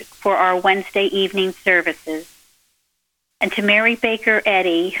gratitude for our Wednesday evening services, and to Mary Baker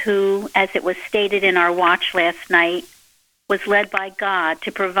Eddy, who, as it was stated in our watch last night, was led by God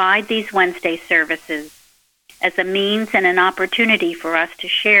to provide these Wednesday services as a means and an opportunity for us to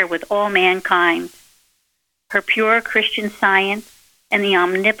share with all mankind her pure Christian Science and the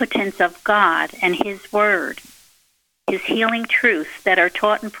omnipotence of God and His Word, His healing truths that are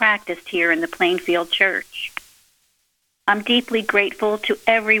taught and practiced here in the Plainfield Church. I'm deeply grateful to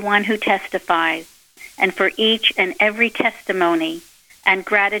everyone who testifies, and for each and every testimony and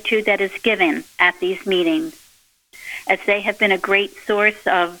gratitude that is given at these meetings, as they have been a great source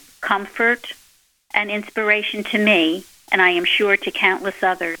of comfort and inspiration to me, and I am sure to countless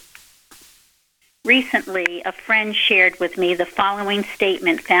others. Recently, a friend shared with me the following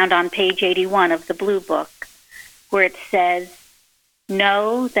statement found on page 81 of the Blue Book, where it says,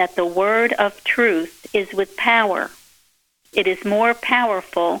 "Know that the word of truth is with power. It is more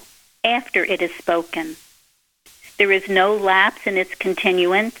powerful after it is spoken. There is no lapse in its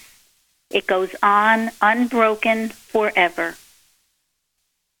continuance. It goes on unbroken forever."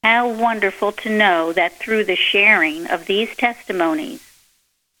 How wonderful to know that through the sharing of these testimonies,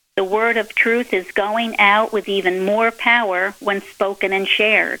 the word of truth is going out with even more power when spoken and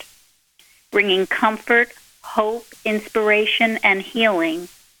shared, bringing comfort, hope, inspiration, and healing,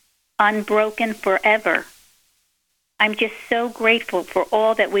 unbroken forever. I'm just so grateful for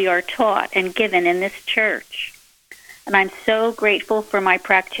all that we are taught and given in this church. And I'm so grateful for my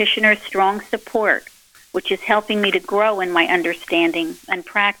practitioner's strong support, which is helping me to grow in my understanding and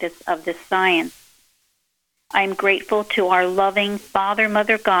practice of this science. I am grateful to our loving Father,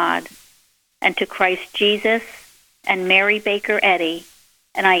 Mother God, and to Christ Jesus and Mary Baker Eddy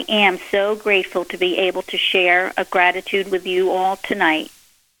And I am so grateful to be able to share a gratitude with you all tonight.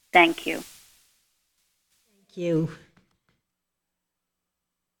 Thank you. Thank you.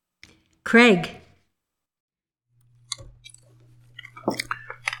 Craig.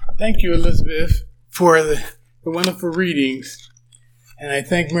 Thank you, Elizabeth, for the wonderful readings. And I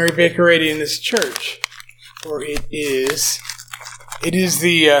thank Mary Baker Eddy in this church, for it is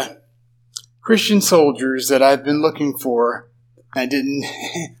the Christian soldiers that I've been looking for. That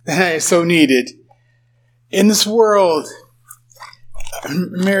I so needed. In this world,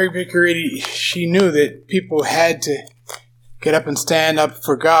 Mary Baker Eddy, she knew that people had to get up and stand up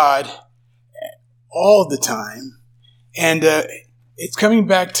for God all the time. And it's coming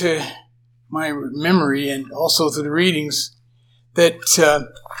back to my memory and also to the readings that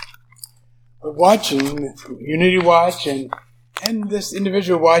watching, Unity Watch and this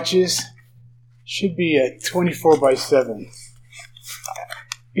individual watches should be a 24/7.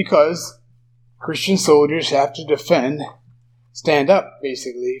 Because Christian soldiers have to stand up,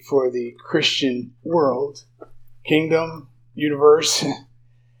 basically, for the Christian world, kingdom, universe.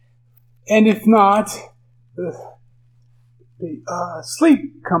 And if not, the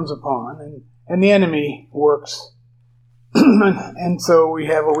sleep comes upon, and the enemy works. And so we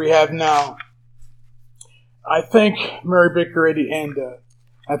have what we have now. I thank Mary Baker Eddy, and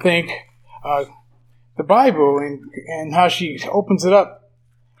I thank the Bible and how she opens it up.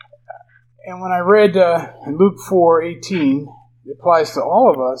 And when I read Luke 4:18, it applies to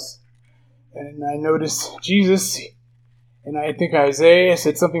all of us. And I noticed Jesus, and I think Isaiah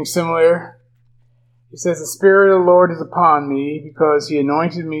said something similar. He says, "The Spirit of the Lord is upon me, because He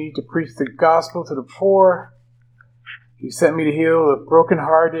anointed me to preach the gospel to the poor. He sent me to heal the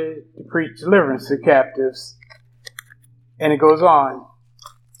brokenhearted, to preach deliverance to the captives." And it goes on.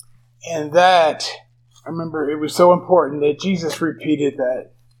 And that, I remember it was so important that Jesus repeated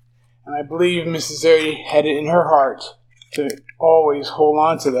that. And I believe Mrs. Eddy had it in her heart to always hold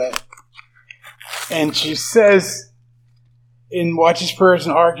on to that. And she says in Watches, Prayers,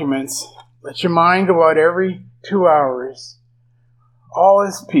 and Arguments, "Let your mind go out every 2 hours. All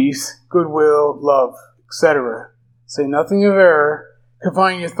is peace, goodwill, love, etc. Say nothing of error.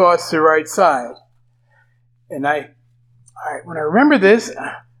 Confine your thoughts to the right side." And when I remember this,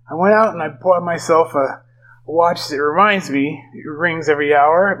 I went out and I bought myself a watch that reminds me. It rings every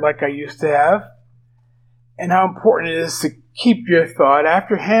hour like I used to have. And how important it is to keep your thought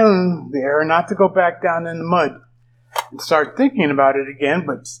after handling the error, not to go back down in the mud and start thinking about it again,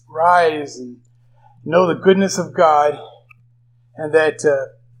 but rise and know the goodness of God, and that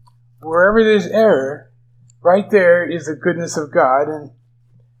wherever there's error, right there is the goodness of God.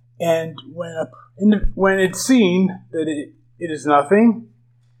 And when it's seen that it is nothing,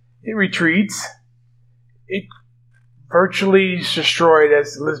 it retreats. It virtually is destroyed,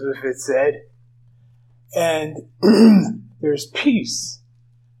 as Elizabeth had said. And there's peace,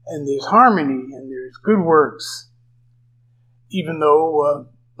 and there's harmony, and there's good works, even though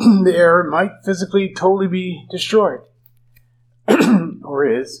the error might physically totally be destroyed, or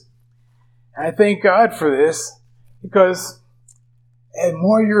is. And I thank God for this, because the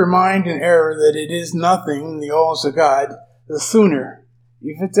more you remind an error that it is nothing in the allness of God, the sooner,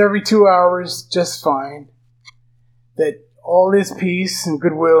 if it's every 2 hours, just fine, that all is peace and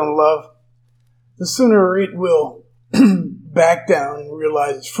goodwill and love, the sooner it will back down and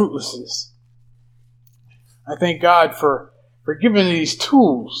realize its fruitlessness. I thank God for giving these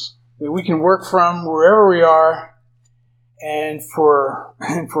tools that we can work from wherever we are, and for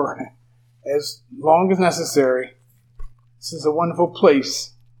as long as necessary. This is a wonderful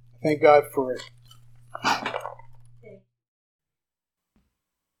place. Thank God for it.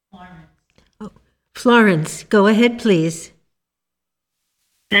 Florence, go ahead, please.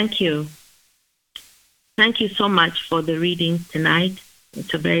 Thank you. Thank you so much for the reading tonight.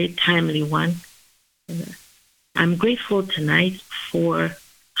 It's a very timely one. I'm grateful tonight for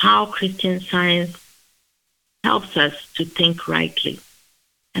how Christian Science helps us to think rightly,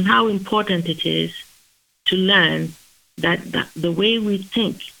 and how important it is to learn that the way we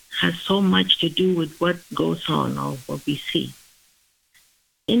think has so much to do with what goes on or what we see.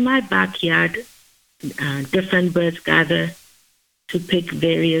 In my backyard, different birds gather to pick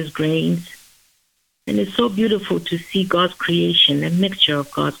various grains. And it's so beautiful to see God's creation, a mixture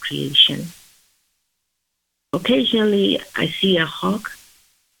of God's creation. Occasionally, I see a hawk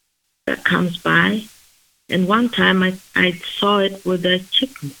that comes by. And one time I saw it with a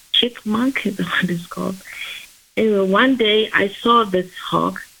chipmunk, is what it's called. Anyway, one day I saw this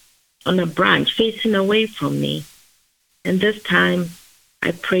hawk on a branch facing away from me. And this time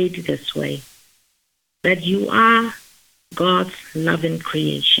I prayed this way, that you are God's loving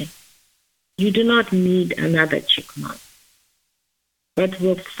creation. You do not need another chipmunk, but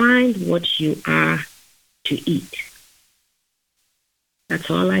will find what you are to eat. That's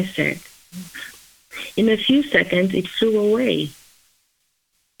all I said. In a few seconds, it flew away.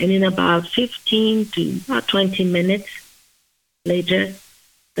 And in about 15 to about 20 minutes later,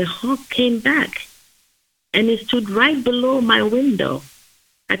 the hawk came back, and it stood right below my window.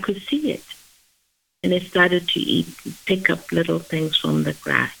 I could see it. And it started to pick up little things from the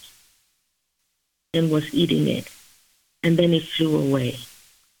grass and was eating it. And then it flew away.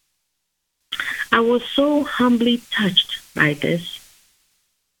 I was so humbly touched by this,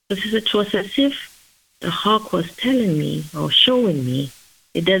 because it was as if the hawk was telling me or showing me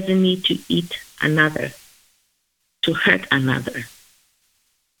it doesn't need to eat another, to hurt another.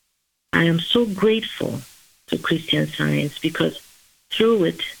 I am so grateful to Christian Science because through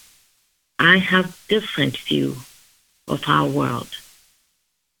it, I have different view of our world,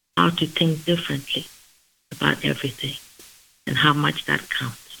 how to think differently about everything and how much that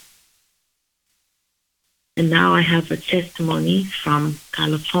counts. And now I have a testimony from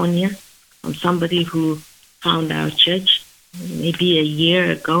California, from somebody who found our church maybe a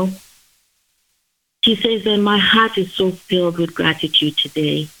year ago. She says that my heart is so filled with gratitude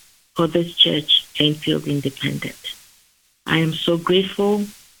today for this church, Plainfield Independent. I am so grateful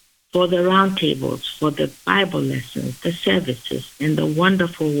for the roundtables, for the Bible lessons, the services, and the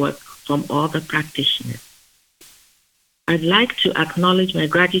wonderful work from all the practitioners. I'd like to acknowledge my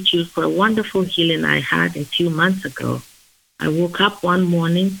gratitude for a wonderful healing I had a few months ago. I woke up one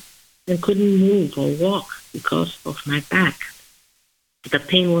morning and couldn't move or walk because of my back. The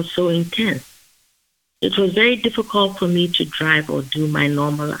pain was so intense. It was very difficult for me to drive or do my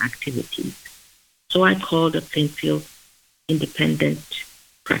normal activities. So I called a Plainfield Independent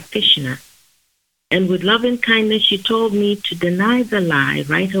practitioner. And with loving kindness, she told me to deny the lie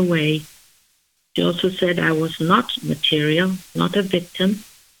right away. She also said I was not material, not a victim,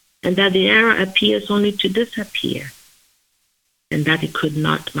 and that the error appears only to disappear, and that it could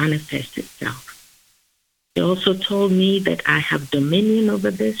not manifest itself. She also told me that I have dominion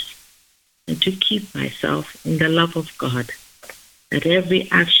over this and to keep myself in the love of God, that every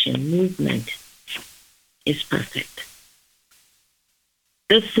action, movement is perfect.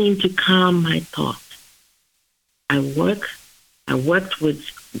 This seemed to calm my thoughts. I worked with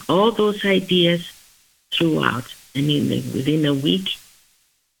all those ideas throughout, and within a week,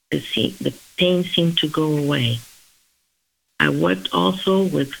 the pain seemed to go away. I worked also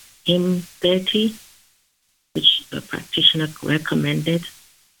with Hymn 30, which the practitioner recommended.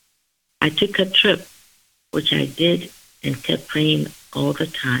 I took a trip, which I did and kept praying all the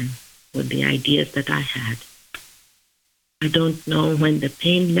time with the ideas that I had. I don't know when the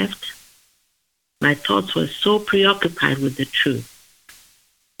pain left. My thoughts were so preoccupied with the truth,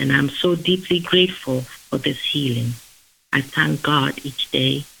 and I'm so deeply grateful for this healing. I thank God each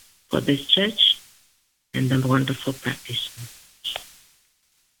day for this church and the wonderful practitioner.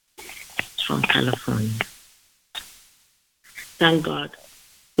 It's from California. Thank God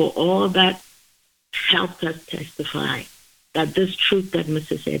for all that helped us testify that this truth that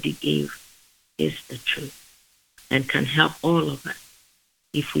Mrs. Eddy gave is the truth and can help all of us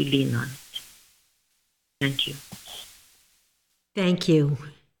if we lean on it. Thank you. Thank you.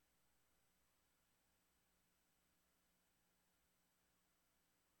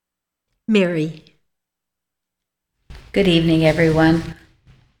 Mary. Good evening, everyone.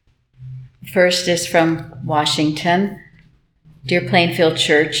 First is from Washington. Dear Plainfield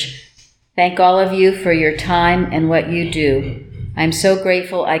Church, thank all of you for your time and what you do. I'm so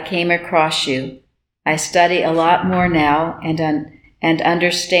grateful I came across you. I study a lot more now and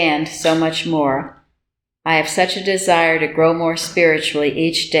understand so much more. I have such a desire to grow more spiritually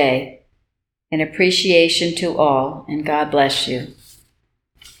each day. An appreciation to all, and God bless you.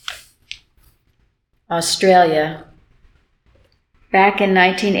 Australia. Back in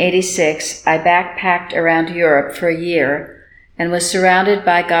 1986, I backpacked around Europe for a year and was surrounded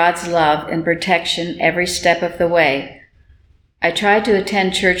by God's love and protection every step of the way. I tried to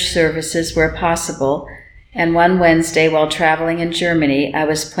attend church services where possible, and one Wednesday while traveling in Germany, I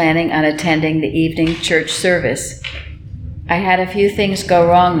was planning on attending the evening church service. I had a few things go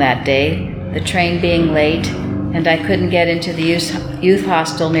wrong that day, the train being late, and I couldn't get into the youth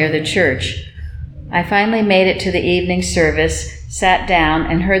hostel near the church. I finally made it to the evening service, sat down,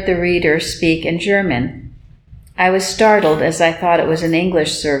 and heard the reader speak in German. I was startled as I thought it was an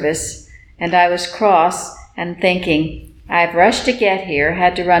English service, and I was cross and thinking, I've rushed to get here,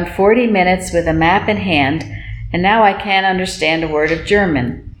 had to run 40 minutes with a map in hand, and now I can't understand a word of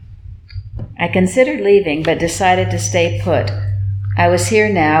German. I considered leaving, but decided to stay put. I was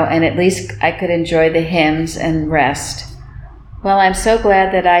here now, and at least I could enjoy the hymns and rest. Well, I'm so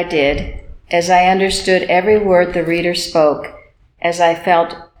glad that I did, as I understood every word the reader spoke, as I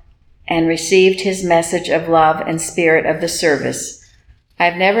felt and received his message of love and spirit of the service.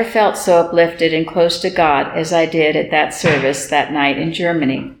 I've never felt so uplifted and close to God as I did at that service that night in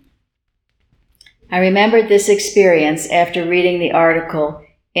Germany. I remembered this experience after reading the article,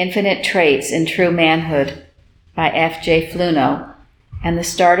 Infinite Traits in True Manhood, by F.J. Fluno, and the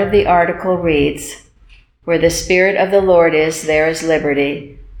start of the article reads, Where the Spirit of the Lord is, there is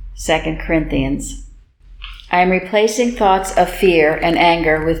liberty, 2 Corinthians. I am replacing thoughts of fear and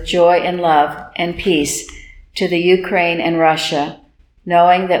anger with joy and love and peace to the Ukraine and Russia,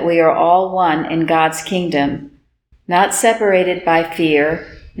 knowing that we are all one in God's kingdom, not separated by fear,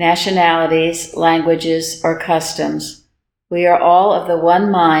 nationalities, languages, or customs. We are all of the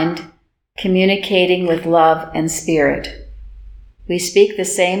one mind, communicating with love and spirit. We speak the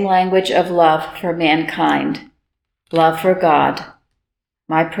same language of love for mankind, love for God.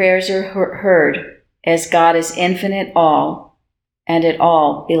 My prayers are heard, as God is infinite all, and it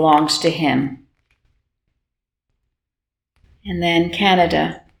all belongs to Him. And then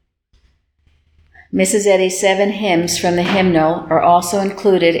Canada. Mrs. Eddy's 7 hymns from the hymnal are also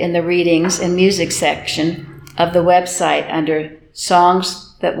included in the readings and music section of the website under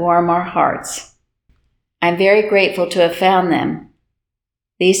Songs That Warm Our Hearts. I'm very grateful to have found them.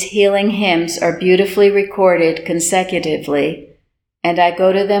 These healing hymns are beautifully recorded consecutively, and I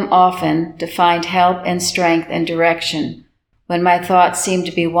go to them often to find help and strength and direction when my thoughts seem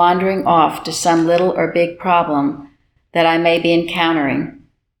to be wandering off to some little or big problem that I may be encountering,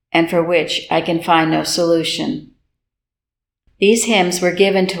 and for which I can find no solution. These hymns were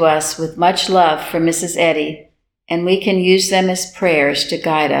given to us with much love from Mrs. Eddy, and we can use them as prayers to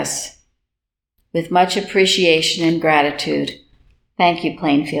guide us. With much appreciation and gratitude. Thank you,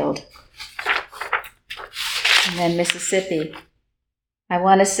 Plainfield. And then Mississippi. I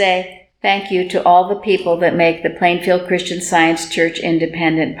want to say thank you to all the people that make the Plainfield Christian Science Church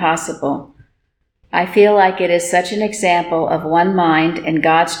Independent possible. I feel like it is such an example of one mind and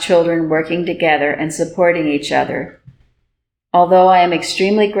God's children working together and supporting each other. Although I am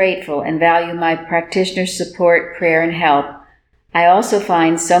extremely grateful and value my practitioners' support, prayer, and help, I also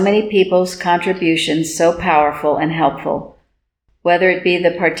find so many people's contributions so powerful and helpful, whether it be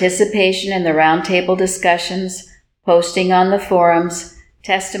the participation in the roundtable discussions, posting on the forums,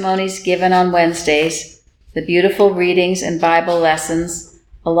 testimonies given on Wednesdays, the beautiful readings and Bible lessons,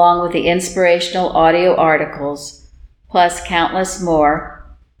 along with the inspirational audio articles, plus countless more,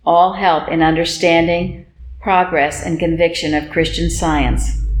 all help in understanding, progress, and conviction of Christian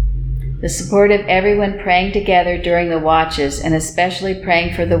Science. The support of everyone praying together during the watches, and especially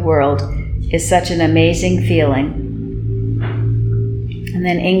praying for the world, is such an amazing feeling. And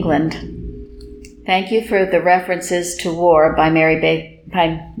then England. Thank you for the references to war by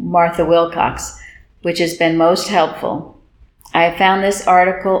Martha Wilcox, which has been most helpful. I have found this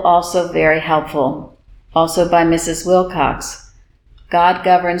article also very helpful, also by Mrs. Wilcox. God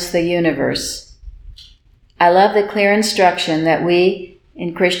governs the universe. I love the clear instruction that we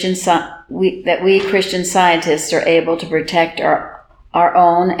Christian scientists are able to protect our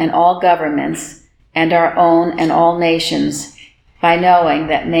own and all governments and our own and all nations by knowing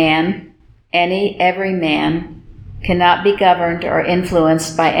that man, every man, cannot be governed or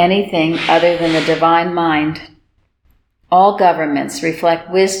influenced by anything other than the divine mind. All governments reflect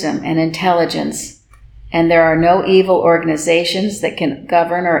wisdom and intelligence, and there are no evil organizations that can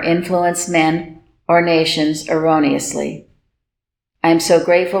govern or influence men or nations erroneously. I am so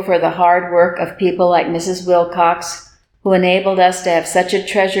grateful for the hard work of people like Mrs. Wilcox, who enabled us to have such a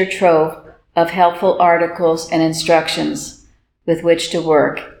treasure trove of helpful articles and instructions with which to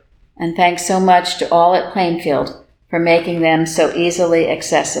work, and thanks so much to all at Plainfield for making them so easily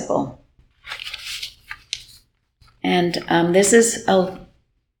accessible. And this is a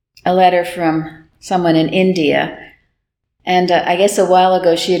letter from someone in India. And I guess a while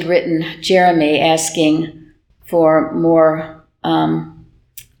ago she had written Jeremy asking for more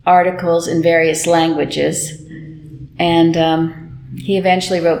articles in various languages. And he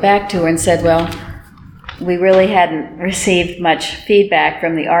eventually wrote back to her and said, well, we really hadn't received much feedback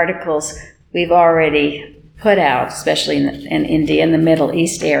from the articles we've already put out, especially in India, in the Middle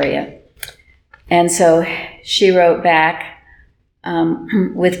East area. And so she wrote back,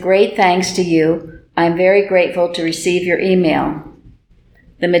 with great thanks to you, I'm very grateful to receive your email.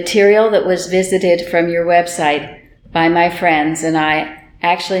 The material that was visited from your website by my friends and I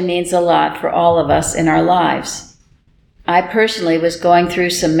actually means a lot for all of us in our lives. I personally was going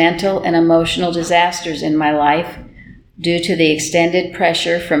through some mental and emotional disasters in my life due to the extended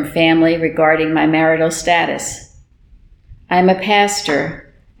pressure from family regarding my marital status. I'm a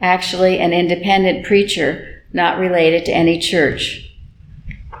pastor, actually an independent preacher, not related to any church.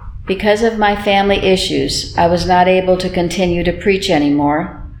 Because of my family issues, I was not able to continue to preach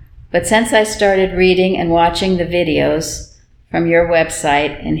anymore, but since I started reading and watching the videos from your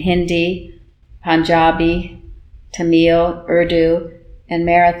website in Hindi, Punjabi, Tamil, Urdu, and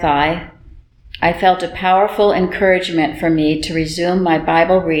Marathi, I felt a powerful encouragement for me to resume my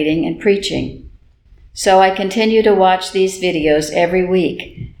Bible reading and preaching. So I continue to watch these videos every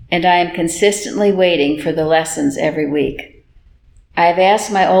week, and I am consistently waiting for the lessons every week. I have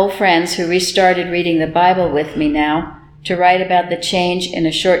asked my old friends who restarted reading the Bible with me now to write about the change in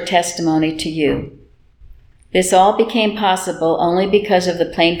a short testimony to you. This all became possible only because of the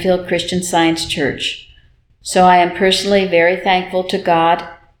Plainfield Christian Science Church. So I am personally very thankful to God,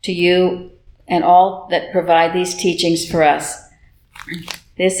 to you, and all that provide these teachings for us.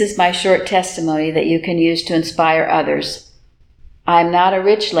 This is my short testimony that you can use to inspire others. I am not a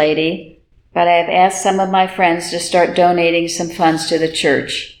rich lady, but I have asked some of my friends to start donating some funds to the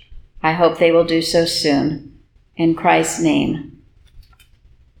church. I hope they will do so soon. In Christ's name.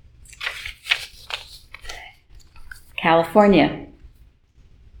 California.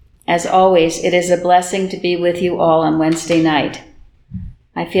 As always, it is a blessing to be with you all on Wednesday night.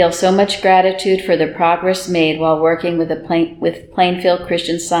 I feel so much gratitude for the progress made while working with Plainfield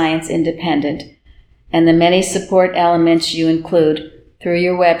Christian Science Independent and the many support elements you include through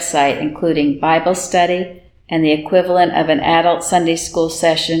your website, including Bible study and the equivalent of an adult Sunday school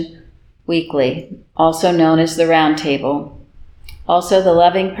session weekly, also known as the Roundtable. Also, the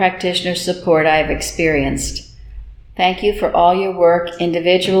loving practitioner support I have experienced. Thank you for all your work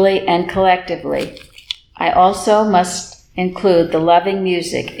individually and collectively. I also must include the loving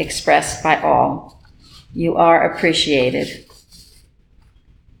music expressed by all. You are appreciated.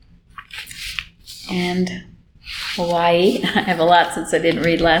 And Hawaii. I have a lot since I didn't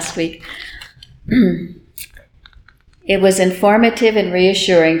read last week. It was informative and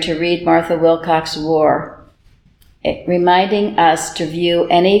reassuring to read Martha Wilcox's War, reminding us to view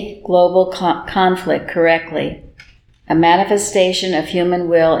any global conflict correctly, a manifestation of human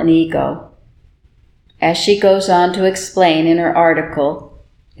will and ego. As she goes on to explain in her article,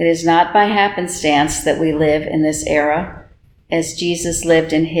 it is not by happenstance that we live in this era, as Jesus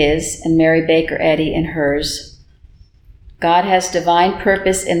lived in his and Mary Baker Eddy in hers. God has divine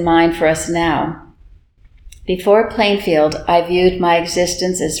purpose in mind for us now. Before Plainfield, I viewed my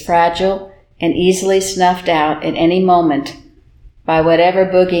existence as fragile and easily snuffed out at any moment by whatever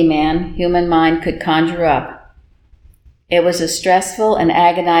boogeyman human mind could conjure up. It was a stressful and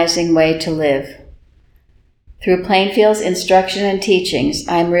agonizing way to live. Through Plainfield's instruction and teachings,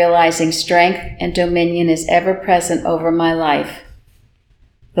 I am realizing strength and dominion is ever present over my life.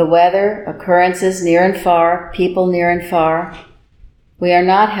 The weather, occurrences near and far, people near and far. We are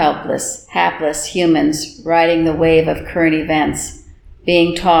not helpless, hapless humans riding the wave of current events,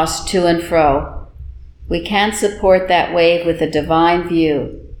 being tossed to and fro. We can support that wave with a divine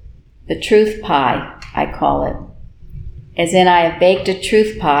view. The truth pie, I call it. As in, I have baked a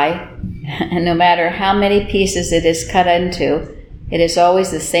truth pie, and no matter how many pieces it is cut into, it is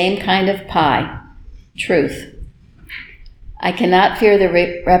always the same kind of pie, truth. I cannot fear the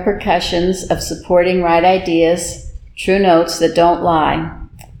repercussions of supporting right ideas, true notes that don't lie.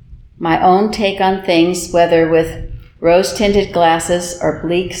 My own take on things, whether with rose-tinted glasses or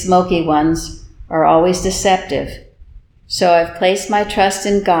bleak, smoky ones, are always deceptive. So I've placed my trust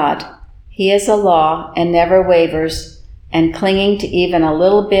in God. He is a law and never wavers, and clinging to even a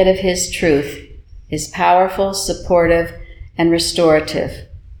little bit of his truth is powerful, supportive, and restorative.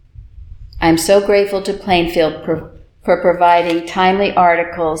 I'm so grateful to Plainfield for providing timely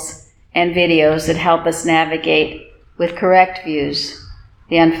articles and videos that help us navigate with correct views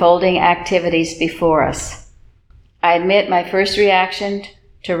the unfolding activities before us. I admit my first reaction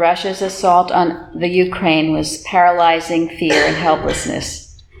to Russia's assault on the Ukraine was paralyzing fear and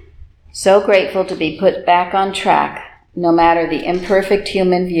helplessness. So grateful to be put back on track, no matter the imperfect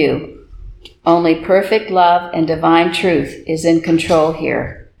human view. Only perfect love and divine truth is in control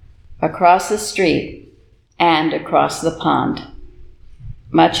here, across the street, and across the pond.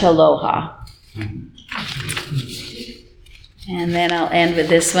 Much aloha. And then I'll end with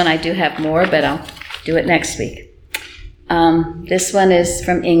this one. I do have more, but I'll do it next week. This one is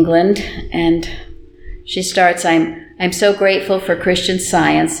from England, and she starts, I'm so grateful for Christian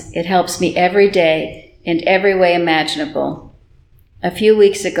Science. It helps me every day in every way imaginable. A few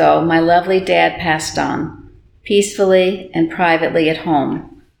weeks ago, my lovely dad passed on. peacefully and privately at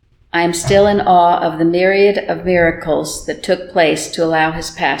home. I am still in awe of the myriad of miracles that took place to allow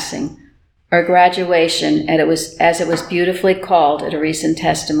his passing, or graduation, as it was beautifully called at a recent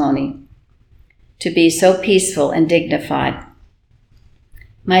testimony, to be so peaceful and dignified.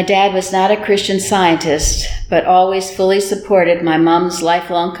 My dad was not a Christian Scientist, but always fully supported my mom's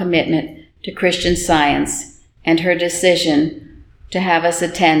lifelong commitment to Christian Science and her decision to have us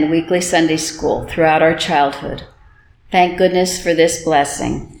attend weekly Sunday school throughout our childhood. Thank goodness for this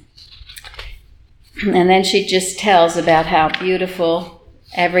blessing. And then she just tells about how beautiful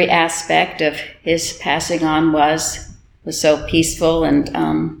every aspect of his passing on was so peaceful,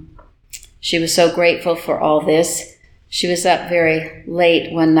 and she was so grateful for all this. She was up very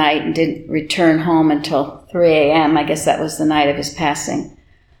late one night and didn't return home until 3 a.m. I guess that was the night of his passing.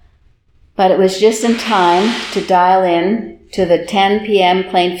 But it was just in time to dial in to the 10 p.m.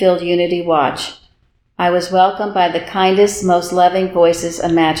 Plainfield Unity Watch. I was welcomed by the kindest, most loving voices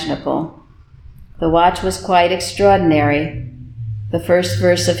imaginable. The watch was quite extraordinary. The first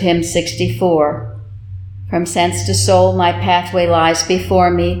verse of hymn 64, "From sense to soul my pathway lies before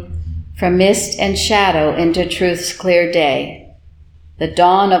me, from mist and shadow into truth's clear day. The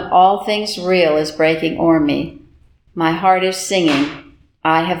dawn of all things real is breaking o'er me. My heart is singing,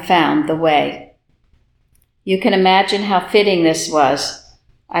 I have found the way." You can imagine how fitting this was.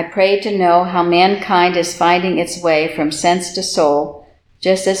 I prayed to know how mankind is finding its way from sense to soul,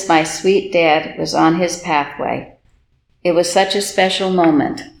 just as my sweet dad was on his pathway. It was such a special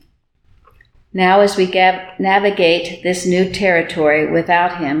moment. Now as we navigate this new territory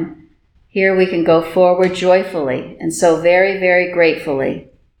without him, here we can go forward joyfully and so very, very gratefully.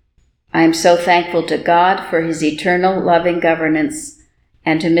 I am so thankful to God for his eternal loving governance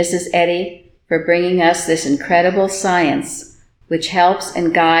and to Mrs. Eddy for bringing us this incredible science which helps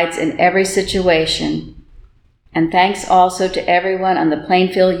and guides in every situation. And thanks also to everyone on the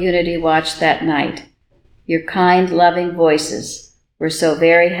Plainfield Unity Watch that night. Your kind, loving voices were so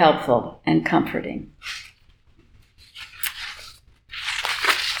very helpful and comforting.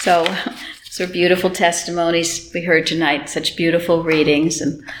 So, those are beautiful testimonies we heard tonight, such beautiful readings,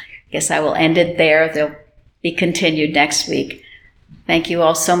 and I guess I will end it there. They'll be continued next week. Thank you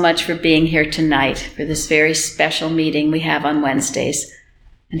all so much for being here tonight for this very special meeting we have on Wednesdays,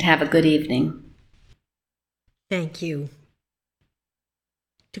 and have a good evening. Thank you.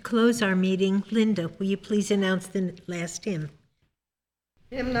 To close our meeting, Linda, will you please announce the last hymn?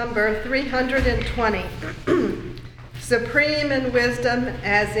 Hymn number 320. Supreme in wisdom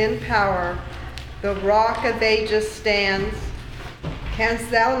as in power, the rock of ages stands.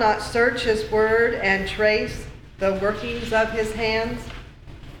 Canst thou not search his word and trace the workings of his hands?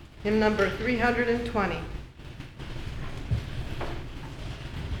 Hymn number 320.